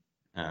asking,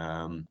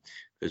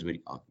 because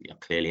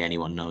clearly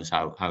anyone knows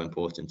how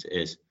important it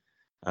is.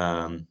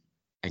 And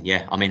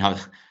yeah, I mean, I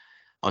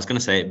was going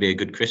to say it'd be a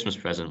good Christmas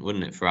present,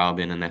 wouldn't it, for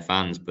Albion and their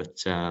fans?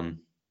 But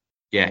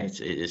yeah,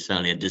 it's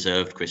certainly a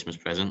deserved Christmas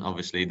present.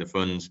 Obviously, the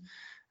funds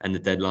and the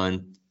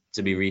deadline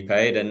to be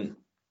repaid, and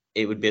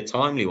it would be a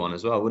timely one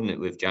as well, wouldn't it,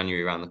 with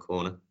January around the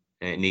corner?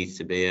 It needs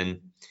to be, and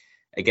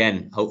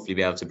again, hopefully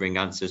be able to bring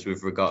answers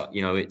with regard,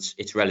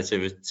 its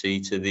relativity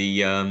to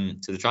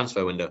the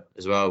transfer window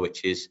as well,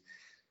 which is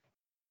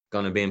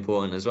going to be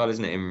important as well,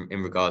 isn't it,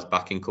 in regards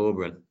backing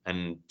Corberan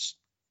and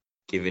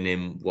giving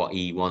him what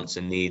he wants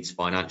and needs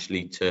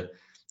financially to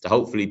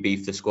hopefully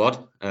beef the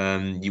squad.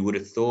 You would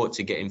have thought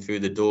to get him through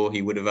the door,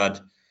 he would have had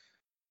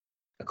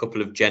a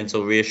couple of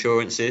gentle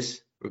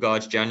reassurances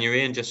regards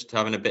January and just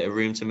having a bit of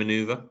room to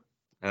manoeuvre.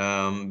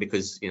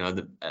 Because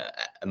a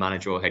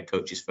manager or head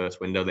coach's first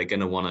window, they're going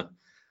to want to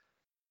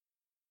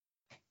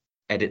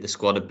edit the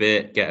squad a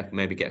bit,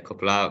 maybe get a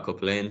couple out, a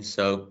couple in.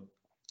 So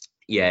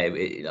yeah,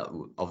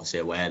 obviously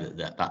aware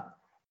that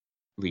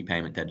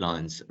repayment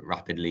deadline's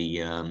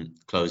rapidly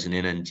closing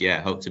in, and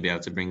yeah, hope to be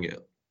able to bring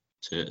it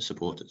to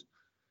supporters.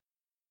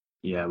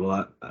 Yeah,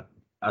 well,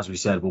 as we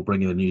said, we'll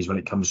bring you the news when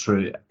it comes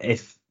through.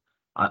 If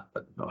I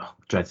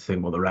dread to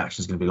think what the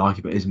reaction is going to be like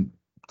if it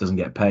doesn't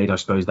get paid, I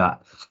suppose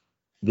that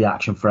the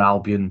action for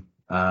Albion,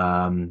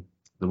 the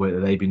way that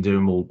they've been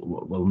doing,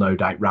 will no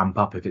doubt ramp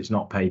up if it's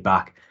not paid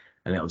back,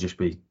 and it'll just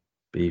be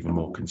even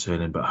more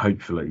concerning. But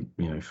hopefully,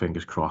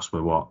 fingers crossed,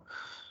 we're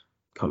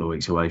couple of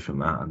weeks away from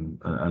that, and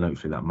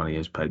hopefully that money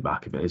is paid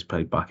back. If it is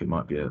paid back, it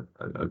might be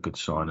a good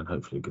sign, and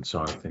hopefully a good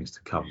sign of things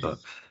to come. But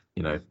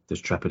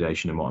there's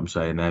trepidation in what I'm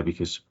saying there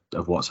because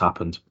of what's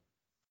happened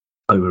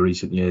over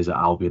recent years at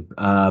Albion.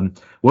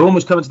 We're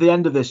almost coming to the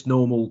end of this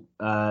normal,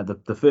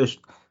 the first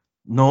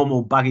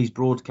normal Baggies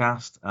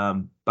broadcast,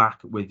 back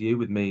with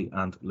me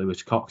and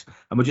Lewis Cox,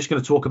 and we're just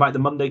going to talk about the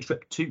Monday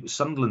trip to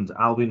Sunderland.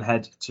 Albion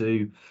head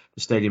to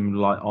the Stadium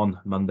Light on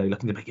Monday,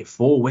 looking to make it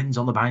 4 wins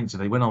on the bounce. If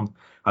they win on,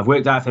 I've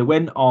worked out if they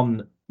win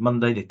on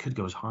Monday, they could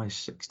go as high as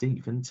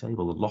 16th in the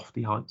table, the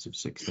lofty heights of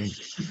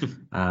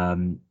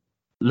 16th.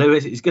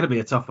 Lewis, it's going to be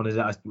a tough one,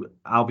 isn't it?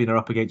 Albion are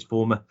up against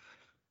the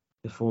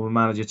former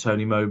manager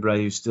Tony Mowbray,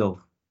 who's still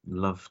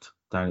loved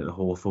down at the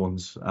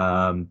Hawthorns,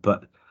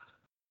 but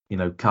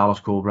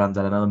Carlos Corberán's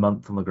had another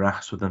month on the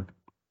grass with them.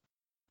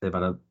 They've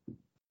had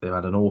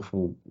an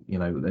awful, they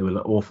were an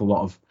awful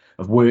lot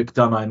of work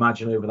done, I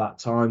imagine, over that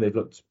time. They've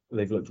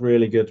looked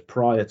really good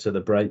prior to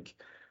the break.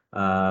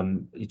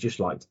 You just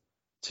like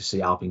to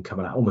see Albion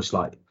coming out almost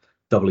like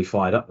doubly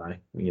fired up now.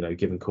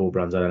 Giving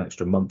Corberán's had an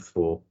extra month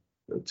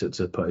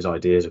to put his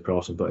ideas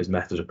across and put his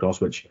methods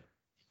across, which,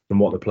 from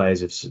what the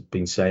players have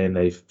been saying,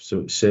 they've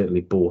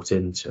certainly bought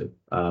into.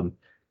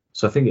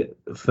 So I think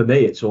for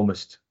me, it's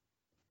almost,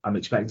 I'm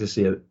expecting to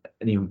see an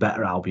even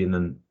better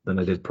Albion than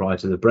I did prior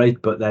to the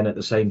break. But then at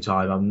the same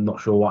time, I'm not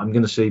sure what I'm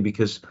going to see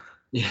because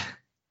do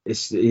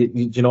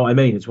you know what I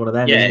mean? It's one of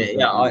them.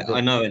 Yeah,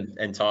 I know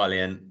entirely,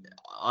 and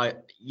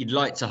you'd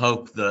like to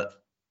hope that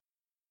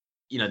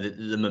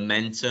the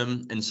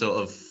momentum and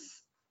sort of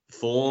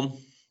form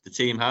the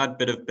team had,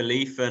 bit of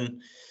belief,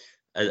 and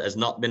has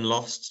not been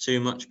lost too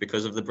much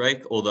because of the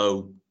break.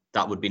 Although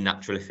that would be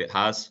natural if it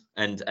has,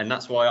 and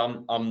that's why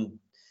I'm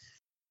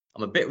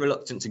a bit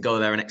reluctant to go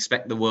there and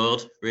expect the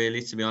world,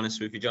 really, to be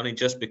honest with you, Johnny,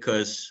 just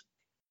because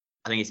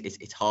I think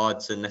it's hard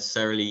to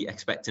necessarily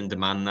expect and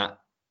demand that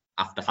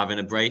after having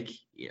a break.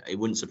 It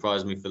wouldn't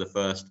surprise me for the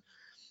first,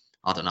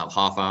 I don't know,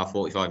 half hour,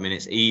 45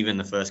 minutes, even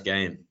the first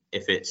game,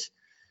 if it's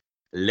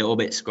a little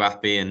bit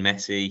scrappy and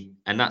messy.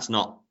 And that's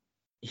not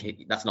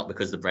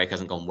because the break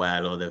hasn't gone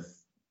well or they've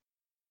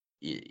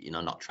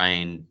not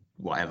trained,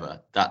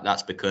 whatever.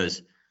 That's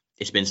because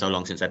it's been so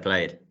long since they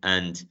played,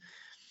 and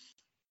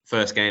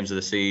first games of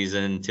the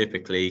season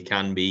typically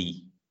can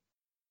be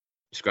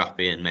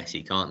scrappy and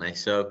messy, can't they?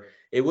 So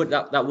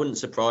that wouldn't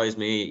surprise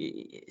me.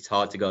 It's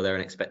hard to go there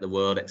and expect the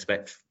world,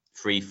 expect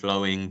free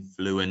flowing,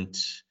 fluent,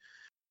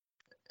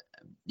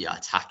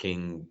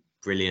 attacking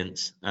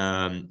brilliance.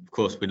 Of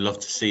course, we'd love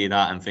to see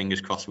that, and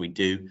fingers crossed we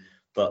do.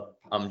 But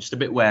I'm just a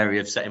bit wary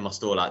of setting my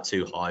stall out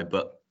too high.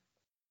 But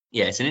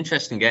yeah, it's an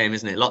interesting game,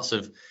 isn't it? Lots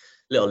of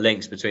little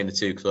links between the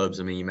two clubs.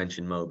 I mean, you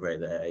mentioned Mowbray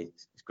there.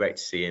 It's great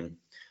to see him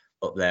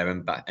up there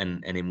and back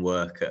and in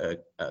work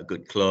at a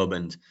good club,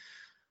 and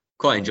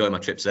quite enjoy my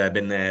trips there.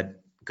 Been there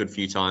a good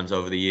few times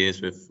over the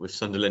years with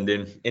Sunderland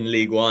in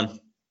League One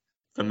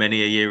for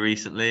many a year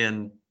recently,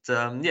 and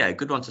a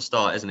good one to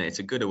start, isn't it? It's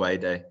a good away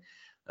day.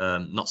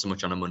 Not so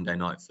much on a Monday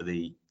night for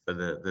the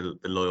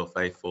loyal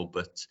faithful,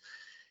 but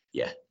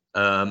yeah.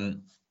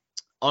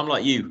 I'm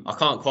like you. I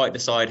can't quite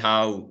decide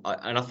how,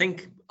 and I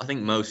think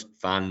most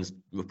fans,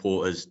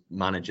 reporters,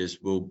 managers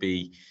will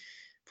be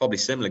probably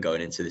similar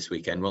going into this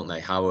weekend, won't they?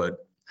 How are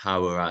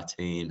our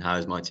team? How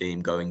is my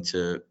team going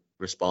to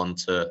respond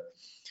to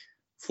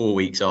 4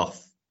 weeks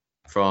off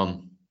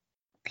from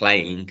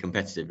playing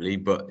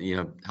competitively, but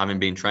having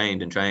been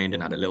trained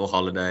and had a little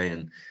holiday,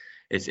 and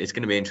it's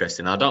going to be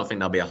interesting. I don't think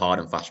there'll be a hard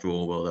and fast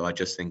rule, although I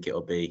just think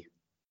it'll be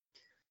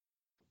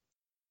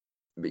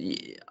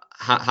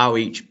how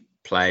each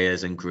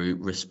players and group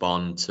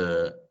respond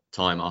to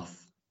time off,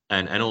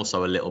 and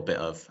also a little bit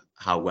of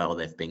how well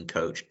they've been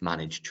coached,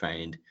 managed,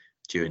 trained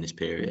during this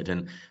period.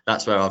 And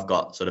that's where I've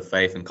got sort of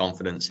faith and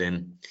confidence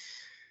in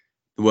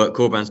the work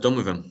Corberán's done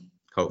with them,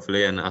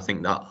 hopefully. And I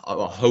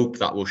hope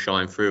that will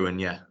shine through. And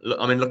yeah,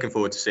 looking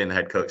forward to seeing the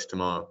head coach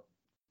tomorrow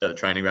at the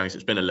training grounds.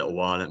 It's been a little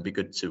while, and it'd be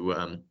good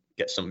to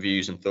get some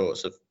views and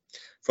thoughts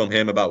from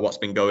him about what's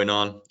been going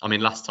on. I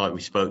mean, last time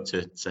we spoke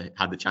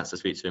had the chance to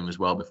speak to him as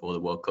well before the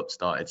World Cup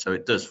started. So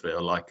it does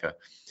feel like a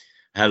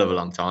hell of a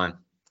long time.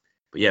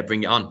 But yeah,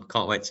 bring it on.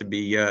 Can't wait to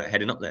be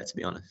heading up there, to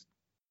be honest.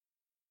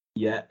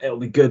 Yeah, it'll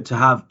be good to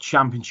have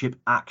Championship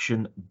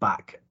action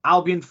back.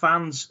 Albion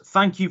fans,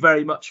 thank you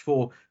very much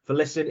for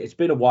listening. It's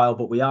been a while,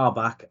 but we are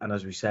back. And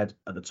as we said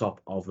at the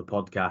top of the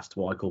podcast,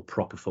 what I call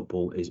proper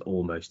football is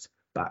almost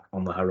back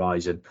on the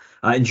horizon.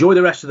 Enjoy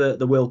the rest of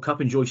the World Cup.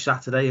 Enjoy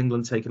Saturday,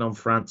 England taking on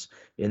France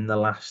in the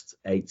last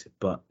 8.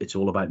 But it's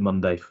all about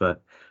Monday for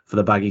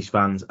the Baggies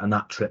fans, and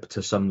that trip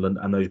to Sunderland,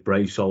 and those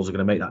brave souls are going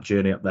to make that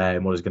journey up there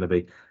in what is going to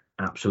be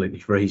absolutely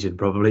freezing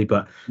probably.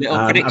 But little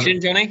prediction,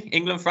 Johnny.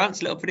 England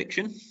France, little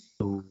prediction.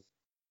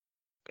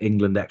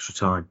 England extra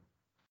time.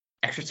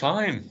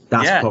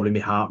 That's probably my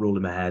heart rule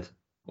in my head.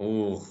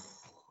 Oh,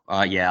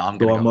 yeah. I'm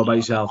going to go. What about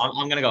yourself?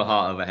 I'm going to go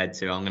heart over head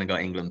too. I'm going to go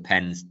England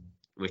pens,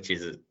 which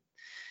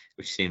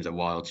seems a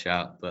wild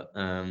shout, but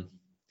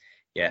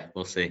yeah,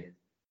 we'll see.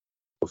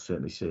 We'll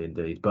certainly see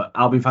indeed. But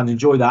Albion fans,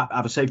 enjoy that.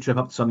 Have a safe trip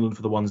up to Sunderland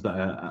for the ones that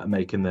are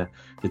making the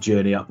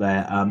journey up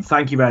there.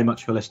 Thank you very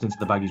much for listening to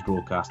the Baggies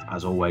broadcast,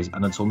 as always.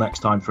 And until next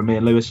time, from me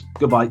and Lewis,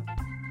 goodbye.